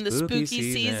 We're in the spooky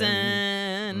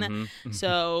season. Mm-hmm.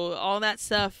 So all that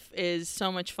stuff is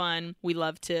so much fun. We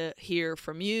love to hear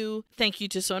from you. Thank you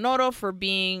to Sonoro for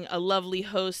being a lovely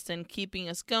host and keeping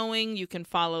us going. You can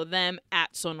follow them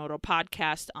at Sonoro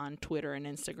Podcast on Twitter and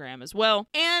Instagram as well.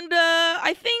 And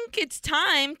I think it's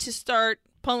time to start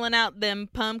pulling out them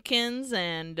pumpkins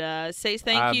and say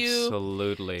thank you.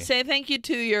 Absolutely. Say thank you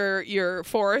to your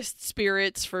forest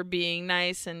spirits for being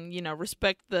nice and,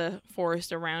 respect the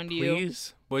forest around you.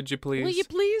 Please. Would you please? Will you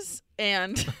please?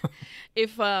 And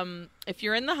if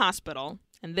you're in the hospital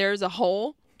and there's a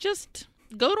hole, just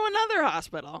go to another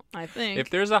hospital, I think. If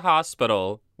there's a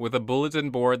hospital with a bulletin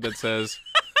board that says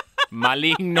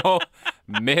Maligno,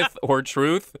 myth or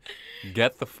truth,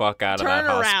 get the fuck out of that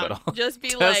hospital. Turn around. Just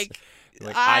be like,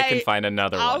 I can find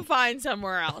another one. I'll find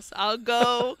somewhere else. I'll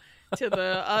go to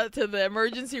the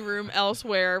emergency room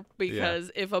elsewhere because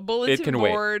if a bulletin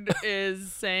board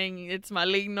is saying it's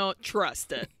Maligno,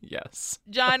 trust it. Yes.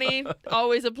 Johnny,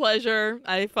 always a pleasure.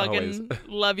 I fucking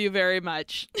love you very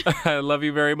much. I love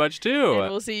you very much too.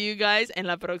 And we'll see you guys en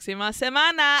la próxima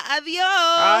semana. Adios.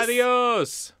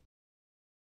 Adios.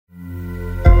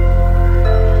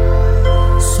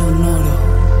 Sonoro.